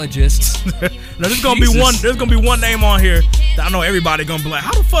biologists. Now there's gonna be one name on here that I know everybody gonna be like,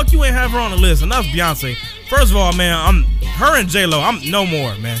 how the fuck you ain't have her on the list? And that's Beyonce. First of all, man, her and J-Lo, I'm no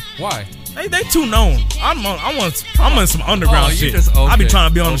more, man. Why? They too known. I'm on some underground shit. I be trying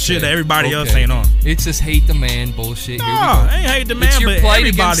to be on the shit that everybody else ain't on. It's just hate the man bullshit. Nah, I ain't hate the man, it's your but plight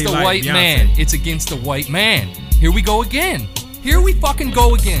everybody against the like white Beyonce. man. It's against the white man. Here we go again. Here we fucking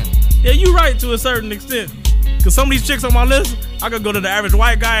go again. Yeah, you right to a certain extent. Cause some of these chicks on my list, I could go to the average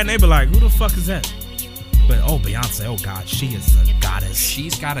white guy and they be like, who the fuck is that? But Beyonce, oh God, she is a goddess.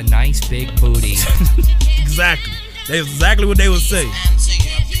 She's got a nice big booty. Exactly. That's exactly what they would say.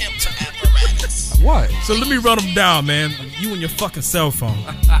 What? So let me run them down, man. You and your fucking cell phone.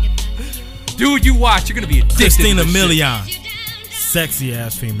 Dude, you watch. You're going to be addicted Christina to this Milian. Sexy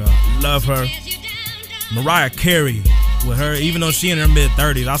ass female. Love her. Mariah Carey with her, even though she in her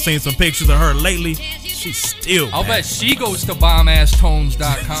mid-30s. I've seen some pictures of her lately. She's still I'll bad. bet she goes to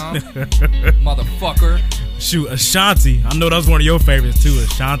bombasstones.com. Motherfucker. Shoot, Ashanti. I know that's one of your favorites too.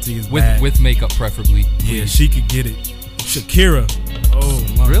 Ashanti is bad. With makeup, preferably. Yeah, she could get it. Shakira. Oh,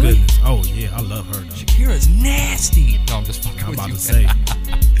 my goodness. Oh, yeah, I love her, though. Shakira's nasty. No, I'm just fucking I'm with about you. to say.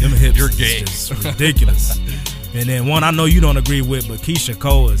 Them hips You're is gay. just ridiculous. And then one I know you don't agree with, but Keisha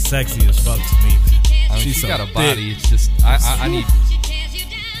Cole is sexy as fuck to me, man. I mean, she's got a body. It's just, I need,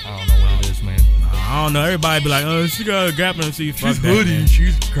 I don't know what it is, man. I don't know. Everybody be like, oh, she got a gap in her teeth. Fuck She's that, hoodie. man.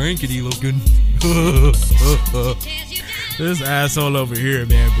 She's crankety looking. This asshole over here,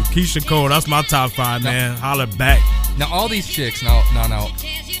 man. But Keisha Cole, that's my top 5, man. Holler back. Now, all these chicks, now,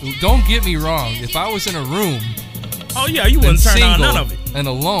 don't get me wrong. If I was in a room Oh yeah, you wouldn't turn down none of it. And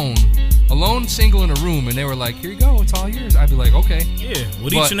alone single in a room, and they were like, "Here you go, it's all yours." I'd be like, "Okay." Yeah,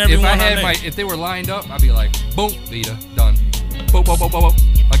 with each and every one. If they were lined up, I'd be like, "Boom, Vita, done." Boom, boom, boom, boom, boom.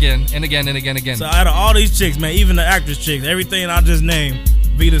 Again and again and again and again. So out of all these chicks, man, even the actress chicks, everything I just named,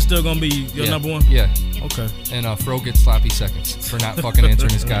 Vita's still gonna be your number one. Yeah. Okay. And Fro gets sloppy seconds for not fucking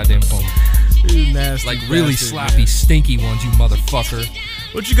answering his goddamn phone. You nasty like really bastard, sloppy, man. Stinky ones, you motherfucker.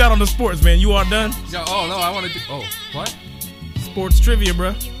 What you got on the sports, man? You all done? Yeah, oh no, I want to do. Oh, what? Sports trivia,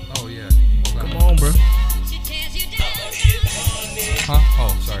 bro. Oh yeah. Come on, bro. Huh?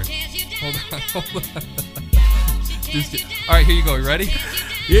 Oh, sorry. Hold on. All right, here you go. You ready?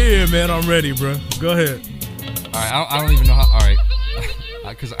 Yeah, man, I'm ready, bro. Go ahead. All right, I don't even know how. All right,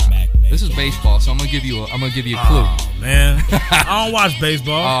 because this is baseball, so I'm gonna give you a clue. Oh man, I don't watch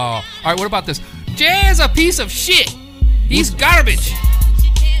baseball. All right, what about this? Jay is a piece of shit. He's garbage.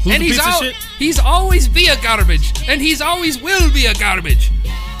 Who's and a piece of shit? He's always be a garbage, and he's always will be a garbage.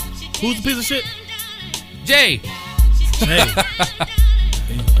 Who's a piece of shit? Jay. Hey.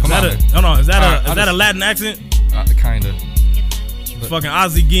 Come on, Is that a Latin accent? Kinda. Fucking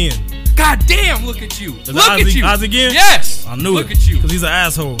Ozzy Ginn. God damn, look at you. Look at you. Ozzy Ginn? Yes. I knew look it. Look at you. Because he's an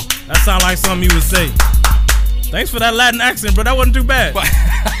asshole. That sounds like something you would say. Thanks for that Latin accent, bro. That wasn't too bad.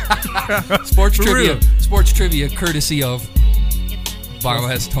 Sports trivia courtesy of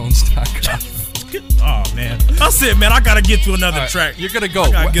BioHeadstones.com. Oh man, that's it, man. I gotta get to another track. You're gonna go.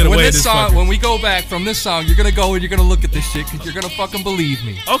 When we go back from this song, you're gonna go and you're gonna look at this shit because you're gonna fucking believe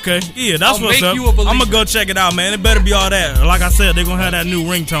me. Okay, yeah, that's what's up. I'm gonna go check it out, man. It better be all that. Like I said, they're gonna have that new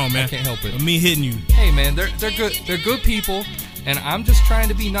ringtone, man. I can't help it. With me hitting you. Hey, man, they're good. They're good people, and I'm just trying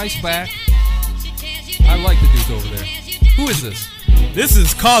to be nice back. I like the dudes over there. Who is this? This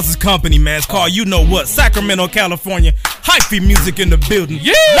is Causez Company, man. It's called You Know What, Sacramento, California. Hyphy music in the building.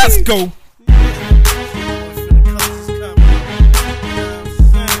 Yeah, let's go.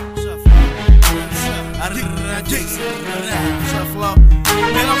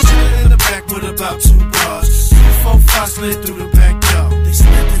 Man, I'm chilling in the back with about 2 bars. 4, 5 slid through the backyard. They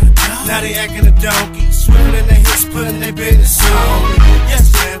slid through the door. Now they acting a donkey, swiveling their hips, putting their business on me.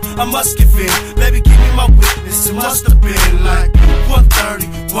 Yes, ma'am, I must give in. Baby, give me my witness. It must have been like 1:30,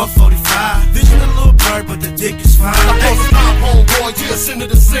 1:45. Vision a little blurred, but the dick is fine. I post a pop homeboy, just into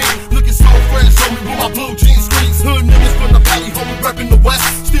the scene. Looking so fresh, on me with my blue jeans screens. Hood niggas from the valley, homie reppin' the west.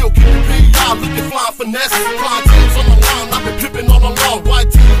 Still keeping P.I. looking fly finesse. Flying teams on the line, I've been pippin' on the lawn.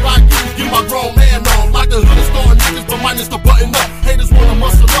 White tees, black keys, get my grown man on. Like the hood is throwing niggas, but minus the button up. Haters wanna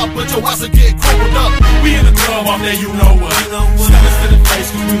muscle up, but your ass will get crumpled up. We in the club off there, you know what. Step us to the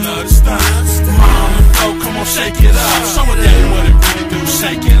face, cause we love to stunt. On the floor, come on, shake it up. Show a daddy what it really do,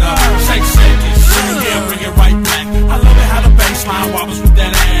 shake it up. Shake it, yeah, bring it right back. I love it how the baseline wobbles with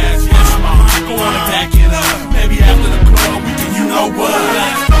that ass. Yes, mom, go on and back it up. Maybe after the club, we can, you know what.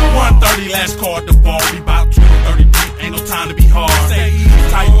 1:30, last call at the bar. We bout 20, 30 deep, ain't no time to be hard. Stay easy,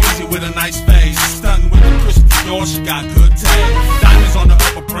 tight, easy with a nice face. Stunting with the crystal door, she got good taste. Diamonds on the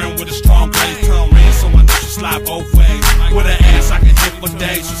upper brim with a strong glaze. Turn ring, so I know she slide both ways. With her ass, I can hit for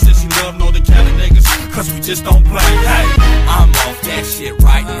days. She said she love no the Cali niggas, cause we just don't play. Hey, I'm off that shit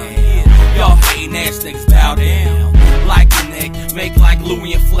right now. Y'all hating ass niggas bow down. Like a neck, make like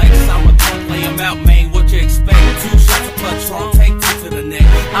Louis and Flex. I'ma don't lay him out, man. What you expect? 2 shots of Patron, take 2 to the neck.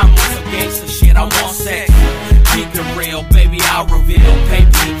 I'm on some gangsta shit, I want sex. Keep it real, baby, I'll reveal. Pay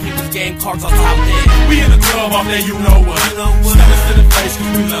me, keep his game cards on top there. we in the club off there, you know what. Step us to the face,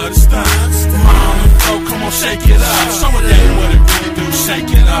 cause we love to stunt. On the floor, come on, shake it up. Show a daddy what it really do,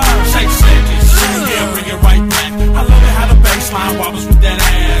 shake it up. Shake it, yeah, bring it right back. I love it how the baseline wobbles with that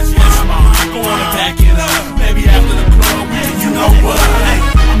ass. Yes, mom, go on and back it up. Maybe after the club, we can, you know what. Hey,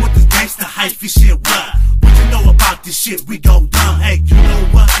 I'm with this gangsta hyphy shit, what you know about this shit, we go dumb. Hey, you know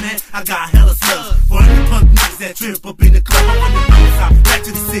what, man, I got hella slugs. For any punk niggas that trip up in the club, I'm on the north side, back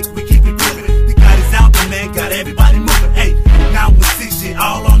to the 6, we keep it moving. The guy is out there, man, got everybody moving. Hey, now with 6 shit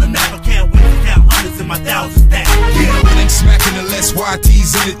all on the map, I can't wait to count hundreds in my thousands stack. Yeah, it ain't smacking unless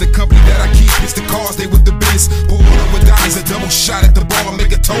YT's in it. The company that I keep is the cars, they with the business. Pull up with diamonds, a double shot at the bar,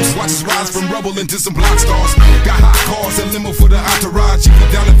 make a toast. Watch us rise from rubble into some block stars. Got hot cars, a limo for the entourage. You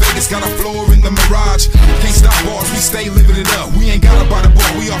down in Vegas, got a floor in the Mirage. Can't stop bars, we stay living it up. We ain't gotta buy the bar,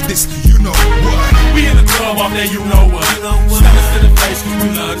 we off this, you know what. We in the club off there, you know what. Step us to the face, cause we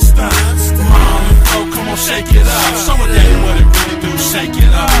love to stunt. On the floor, come on, shake it up. Show a daddy what it really do, shake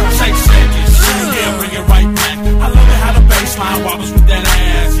it up. Shake it, yeah, bring it right back. I love it how the baseline wobbles with that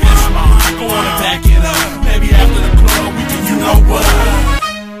ass. Yes, mom, go on and back it up. Maybe after the club, we can, you know what.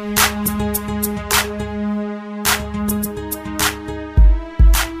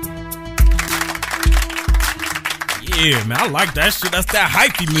 Yeah, man, I like that shit. That's that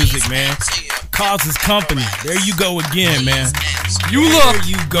hypey music, man. Causez Company. There you go again, man. You look. There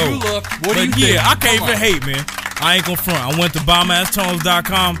you go. You look. What do you think? think? I can't even hate, man. I ain't gonna front. I went to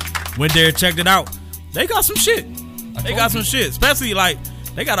bombasstones.com, went there, checked it out. They got some shit. They got some shit. Especially, like,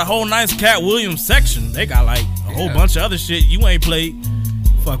 they got a whole nice Thadd Williams section. They got, like, a whole bunch of other shit you ain't played.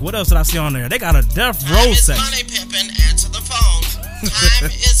 Fuck, what else did I see on there? They got a Death Row section. Money pimpin', answer the phone.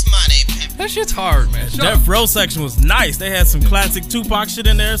 Time is money pimpin'. That shit's hard, man. Death Row section was nice. They had some classic Tupac shit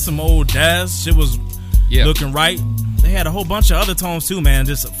in there, some old Daz shit was looking right. They had a whole bunch of other tones too, man.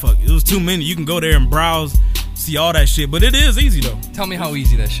 Just fuck, it was too many. You can go there and browse, see all that shit, but it is easy though. Tell me how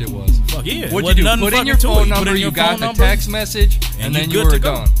easy that shit was. Fuck yeah. What'd you do? Put in your phone number, you got the text message, and then you were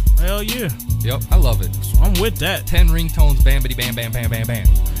done. Hell yeah. Yep, I love it. So I'm with that. 10 ringtones, bambity bam bam bam bam bam.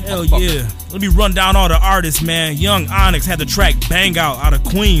 Hell yeah. Let me run down all the artists, man. Young Onyx had the track Bang out of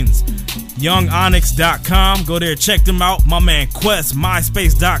Queens. YoungOnyx.com. Go there, check them out. My man Quest,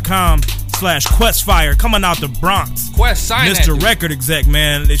 myspace.com/QuestFire, coming out the Bronx. Quest, sign Mr. that, Record exec,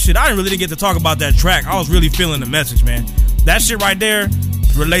 man. This shit, I really didn't get to talk about that track. I was really feeling the message, man. That shit right there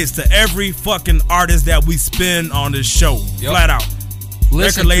relates to every fucking artist that we spin on this show. Flat out.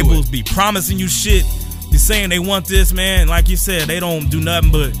 Listen, record labels be promising you shit, be saying they want this, man. Like you said, they don't do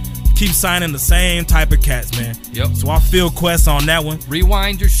nothing but keep signing the same type of cats, man. Yep. So I feel Quest on that one.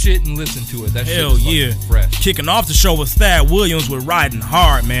 Rewind your shit and listen to it. That hell yeah, fresh. Kicking off the show was Thadd Williams with Riding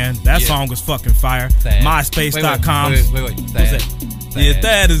Hard, man. That song was fucking fire. MySpace.com. Wait. What's that? Yeah,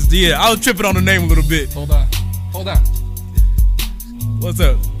 Thadd is. Yeah, I was tripping on the name a little bit. Hold on. What's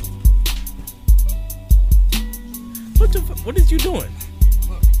up? What is you doing?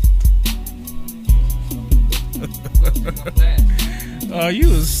 Oh, you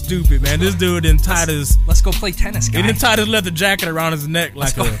was stupid, man. This dude didn't tie his. Let's go play tennis, guy. He didn't tie his leather jacket around his neck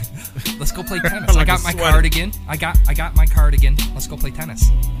like a. Let's go play tennis. Like I got my cardigan. I got my cardigan. Let's go play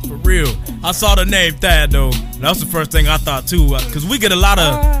tennis. For real. I saw the name Thadd though. That was the first thing I thought too, because we get a lot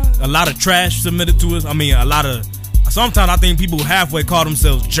of trash submitted to us. I mean, a lot of. Sometimes I think people halfway call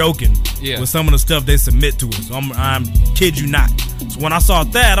themselves joking with some of the stuff they submit to us. I'm kid you not. So when I saw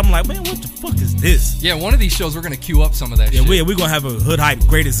Thadd, I'm like, man, what the fuck is this? Yeah, one of these shows we're gonna queue up some of that shit. Yeah, we're gonna have a hood hype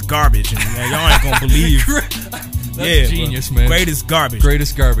greatest garbage, and y'all ain't gonna believe. That's genius, man. Greatest garbage.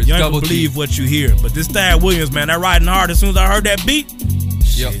 Greatest garbage. You ain't gonna believe what you hear. But this Thadd Williams, man, that Riding Hard. As soon as I heard that beat,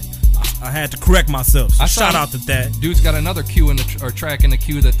 shit, I had to correct myself. So shout out to Thadd. Dude's got another queue in the track in the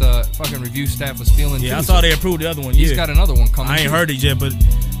queue that the fucking review staff was feeling. Yeah, I saw they approved the other one. He's got another one coming. I ain't heard it yet, but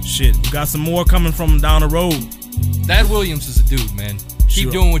shit, we got some more coming from down the road. Thadd Williams is a dude, man.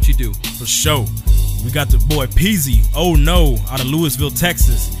 Keep doing what you do. For sure. We got the boy Peezee, Oh No, out of Lewisville,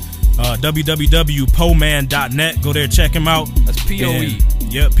 Texas. www.poeman.net. Go there, check him out. That's P-O-E.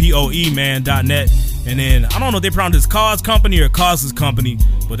 Yep, Poeman.net. And then, I don't know if they pronounce this Causez Company or Causez Company,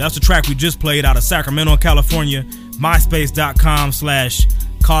 but that's the track we just played out of Sacramento, California.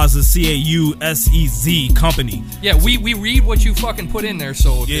 MySpace.com/Causez, C-A-U-S-E-Z Company. Yeah, we read what you fucking put in there,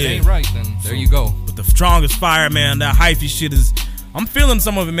 so if it ain't right, then there you go. But the strongest fire, man, that hyphy shit is... I'm feeling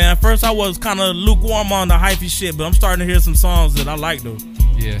some of it, man. At first, I was kind of lukewarm on the hyphy shit, but I'm starting to hear some songs that I like, though.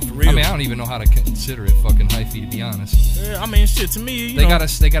 Yeah, I mean, I don't even know how to consider it fucking hyphy, to be honest. Yeah, I mean, shit, to me, they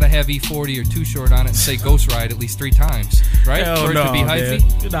gotta have E40 or Too Short on it and say Ghost Ride at least 3 times, right? Hell for it to be hyphy.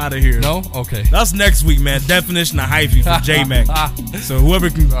 Man. Get out of here. No, okay. That's next week, man. Definition of hyphy for J-Mac. So whoever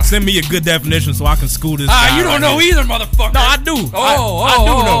can send me a good definition so I can school this. You don't know either, motherfucker. No, I do. I do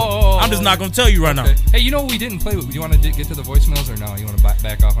know. I'm just not gonna tell you right now. Hey, you know what we didn't play with? Do you want to get to the voicemails or no? You want to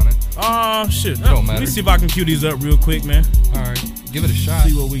back off on it? Shit. It don't matter. Let me see if I can cue these up real quick, man. All right, give it a shot.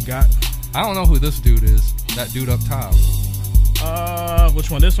 See what we got. I don't know who this dude is. That dude up top.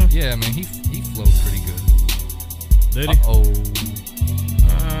 Which one? This one? Yeah, man. He flowed pretty good. Did he?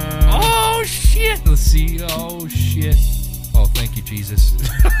 Oh shit. Let's see. Oh shit. Oh, thank you, Jesus.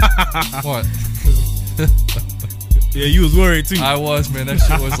 What? Yeah, you was worried too. I was, man. That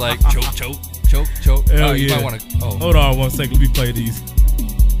shit was like choke. Hell you yeah. might want to. Oh, hold on 1 second. Let me play these.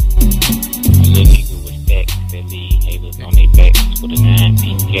 That lead haters on their backs with a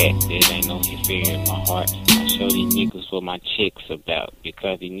 9-piece gat. There ain't no fear in my heart. I show these niggas what my chick's about,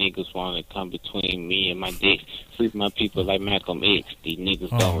 because these niggas want to come between me and my dick. Sleep my people like Malcolm X. These niggas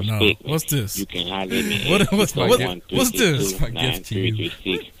don't respect me. What's this? You can holler at me. What's this?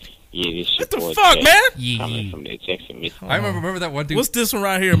 9336. Yeah, this shit. What the fuck, man? Coming from that Jackson, Mississippi. I remember that one dude. What's this one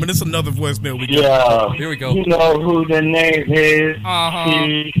right here? But it's another voicemail we got. Yeah. Here we go. You know who the name is.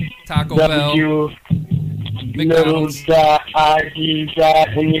 Taco Bell. McDonald's. Little ID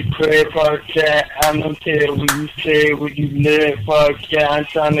in your crib, fuck that. I don't care what you say, what you live, fuck yeah. I'm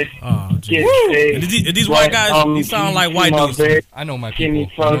trying to get paid. These white guys, these sound like white dudes. I know my people.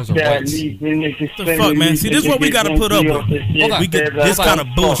 Fuck that. What the fuck, man? See, this is what we gotta put up with. We get this kind of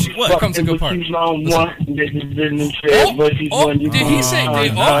bullshit. What? Comes a good part. Did he say?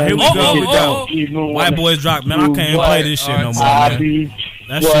 Here we go. White boys drop, man. I can't even play this shit no more, man.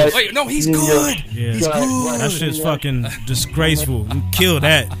 That shit. Wait, no, he's good. Yeah, he's good. That shit's fucking disgraceful. You kill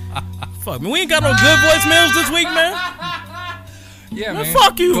that. Fuck, man. We ain't got no good voicemails this week, man. Yeah, man.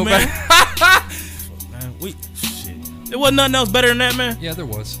 Fuck you, man. Man, shit. There wasn't nothing else better than that, man. Yeah, there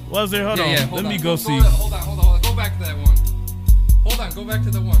was. Was there? Hold on. Let me go see. Hold on. Go back to that one. Hold on. Go back to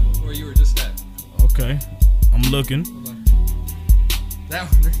the one where you were just at. Okay. I'm looking. That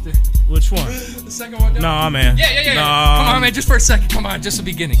one right there. Which one? The second one down? Nah, man. Yeah. Come on, man. Just for a second. Come on. Just the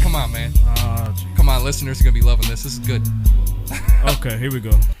beginning. Come on, man. Come on. Listeners are going to be loving this. This is good. Okay. Here we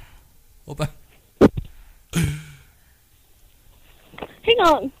go. Hold on. Hang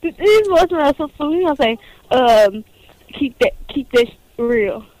on. This wasn't us. So we're going to say, keep this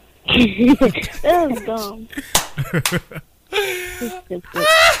real. That was dumb. He's stupid.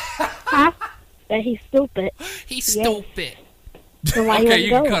 Huh? That he's stupid. He's stupid. So why okay,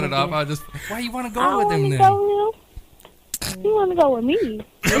 you can cut it him? off. Why you want to go with him then? You want to go with me?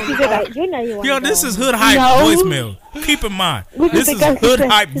 Yo, this is hood hype voicemail. Keep in mind, this is hood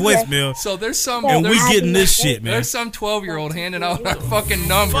hype voicemail. So there's some, and we getting this shit, man. There's some 12-year-old handing out our fucking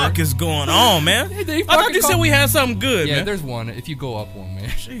number. What the fuck is going on, man? I thought you said we had something good, man. Yeah, there's one. If you go up one,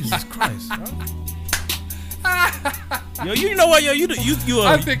 man. Jesus Christ. Yo, you know what, yo, you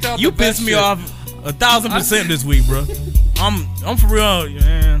pissed me off 1,000% this week, bro. I'm for real,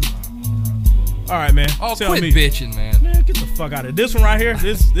 man. All right, man. Oh, Tell quit me. bitching, man. Man, get the fuck out of this one right here.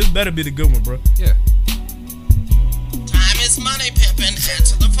 This better be the good one, bro. Yeah. Time is money, Pippin.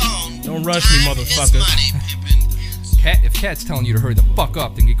 Answer the phone. Don't rush me, motherfucker. Money, If Cat's telling you to hurry the fuck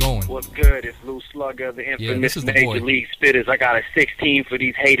up, then get going. What's good? It's Lou Slugger, the infamous Major League Spitters. I got a 16 for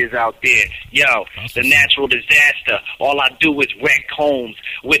these haters out there. Yo, the natural disaster. All I do is wreck homes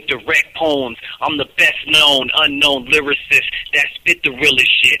with direct poems. I'm the best known, unknown lyricist that spit the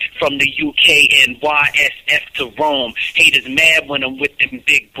realest shit from the UK and YSF to Rome. Haters mad when I'm with them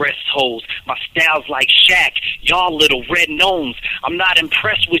big breast holes. My style's like Shaq. Y'all little red gnomes. I'm not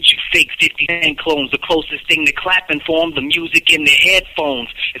impressed with you fake 50 Cent clones. The closest thing to clapping for the music in their headphones.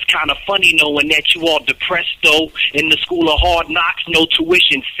 It's kind of funny knowing that you all depressed though. In the school of hard knocks, no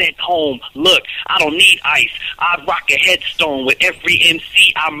tuition, sent home. Look, I don't need ice. I'd rock a headstone with every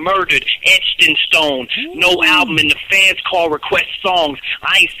MC I murdered, etched in stone. No album and the fans call request songs.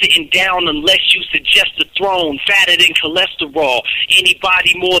 I ain't sitting down unless you suggest a throne. Fatter than cholesterol.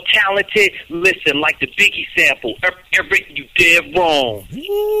 Anybody more talented? Listen, like the Biggie sample. Everett, you dead wrong.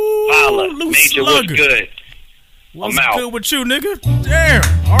 Holla, Major, what's good? What's good with you, nigga? Damn.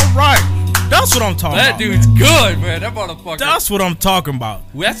 All right. That's what I'm talking about. That dude's good, man. That motherfucker. That's what I'm talking about.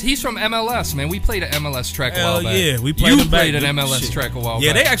 He's from MLS, man. We played an MLS track a while back. Yeah, we played You played an MLS track a while back.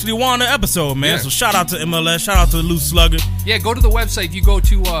 Yeah, they actually won the episode, man. Yeah. So shout out to MLS. Shout out to Loose Slugger. Yeah, go to the website. You go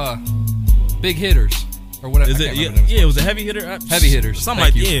to Big Hitters or whatever. Is it? Yeah, it was a heavy hitter. Heavy Hitters. Something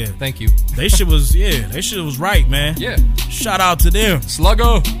Thank like you. yeah. Thank you. They shit was right, man. Yeah. Shout out to them.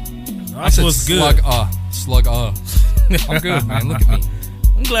 Slugger. That's what's good. Slug. I'm good, man. Look at me.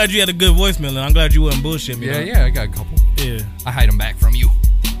 I'm glad you had a good voicemail, and I'm glad you wasn't bullshit me. Yeah, I got a couple. Yeah. I hide them back from you.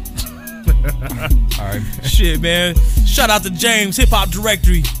 All right. Shit, man. Shout out to James, Hip Hop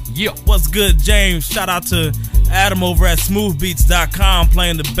Directory. Yeah. What's good, James? Shout out to Adam over at smoothbeats.com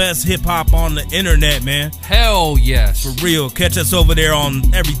playing the best hip hop on the internet, man. Hell yes. For real. Catch us over there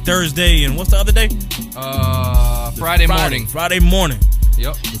on every Thursday and what's the other day? Friday morning. Friday morning.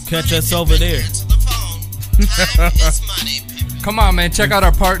 Yep. So catch us over there. Come on, man. Check out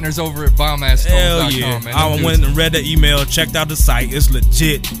our partners over at bombasstones.com, Hell yeah. man. I went and read the email, checked out the site. It's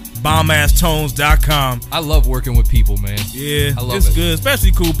legit. bombasstones.com. I love working with people, man. Yeah, I love it's it. good.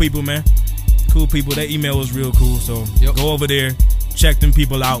 Especially cool people, man. Cool people. That email was real cool. So go over there, check them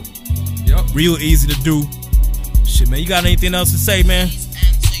people out. Yep. Real easy to do. Shit, man. You got anything else to say, man?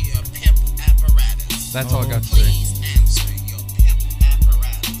 That's all I got to say.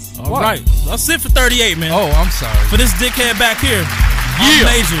 All right. That's it for 38, man. Oh, I'm sorry. For this dickhead back here, I'm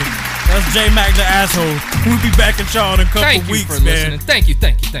Major. That's J Mac the asshole. We'll be back at y'all in a couple weeks, for man. listening. Thank you.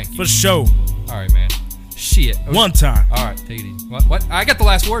 For sure. All right, man. Shit. One time. All right, take it easy. What? I got the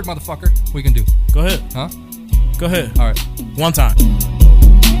last word, motherfucker. What we can do? Go ahead. Huh? Go ahead. All right. One time.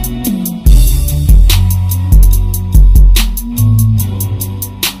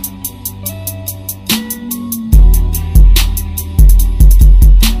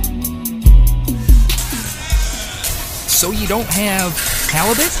 don't have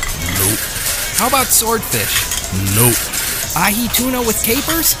halibut? Nope. How about swordfish? Nope. Ahi tuna with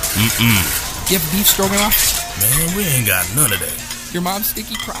capers? Mm-mm. You have beef stroganoff? Man, we ain't got none of that. Your mom's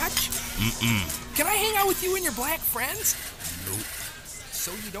sticky crotch? Mm-mm. Can I hang out with you and your black friends? Nope.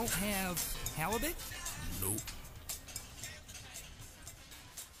 So you don't have halibut? Nope.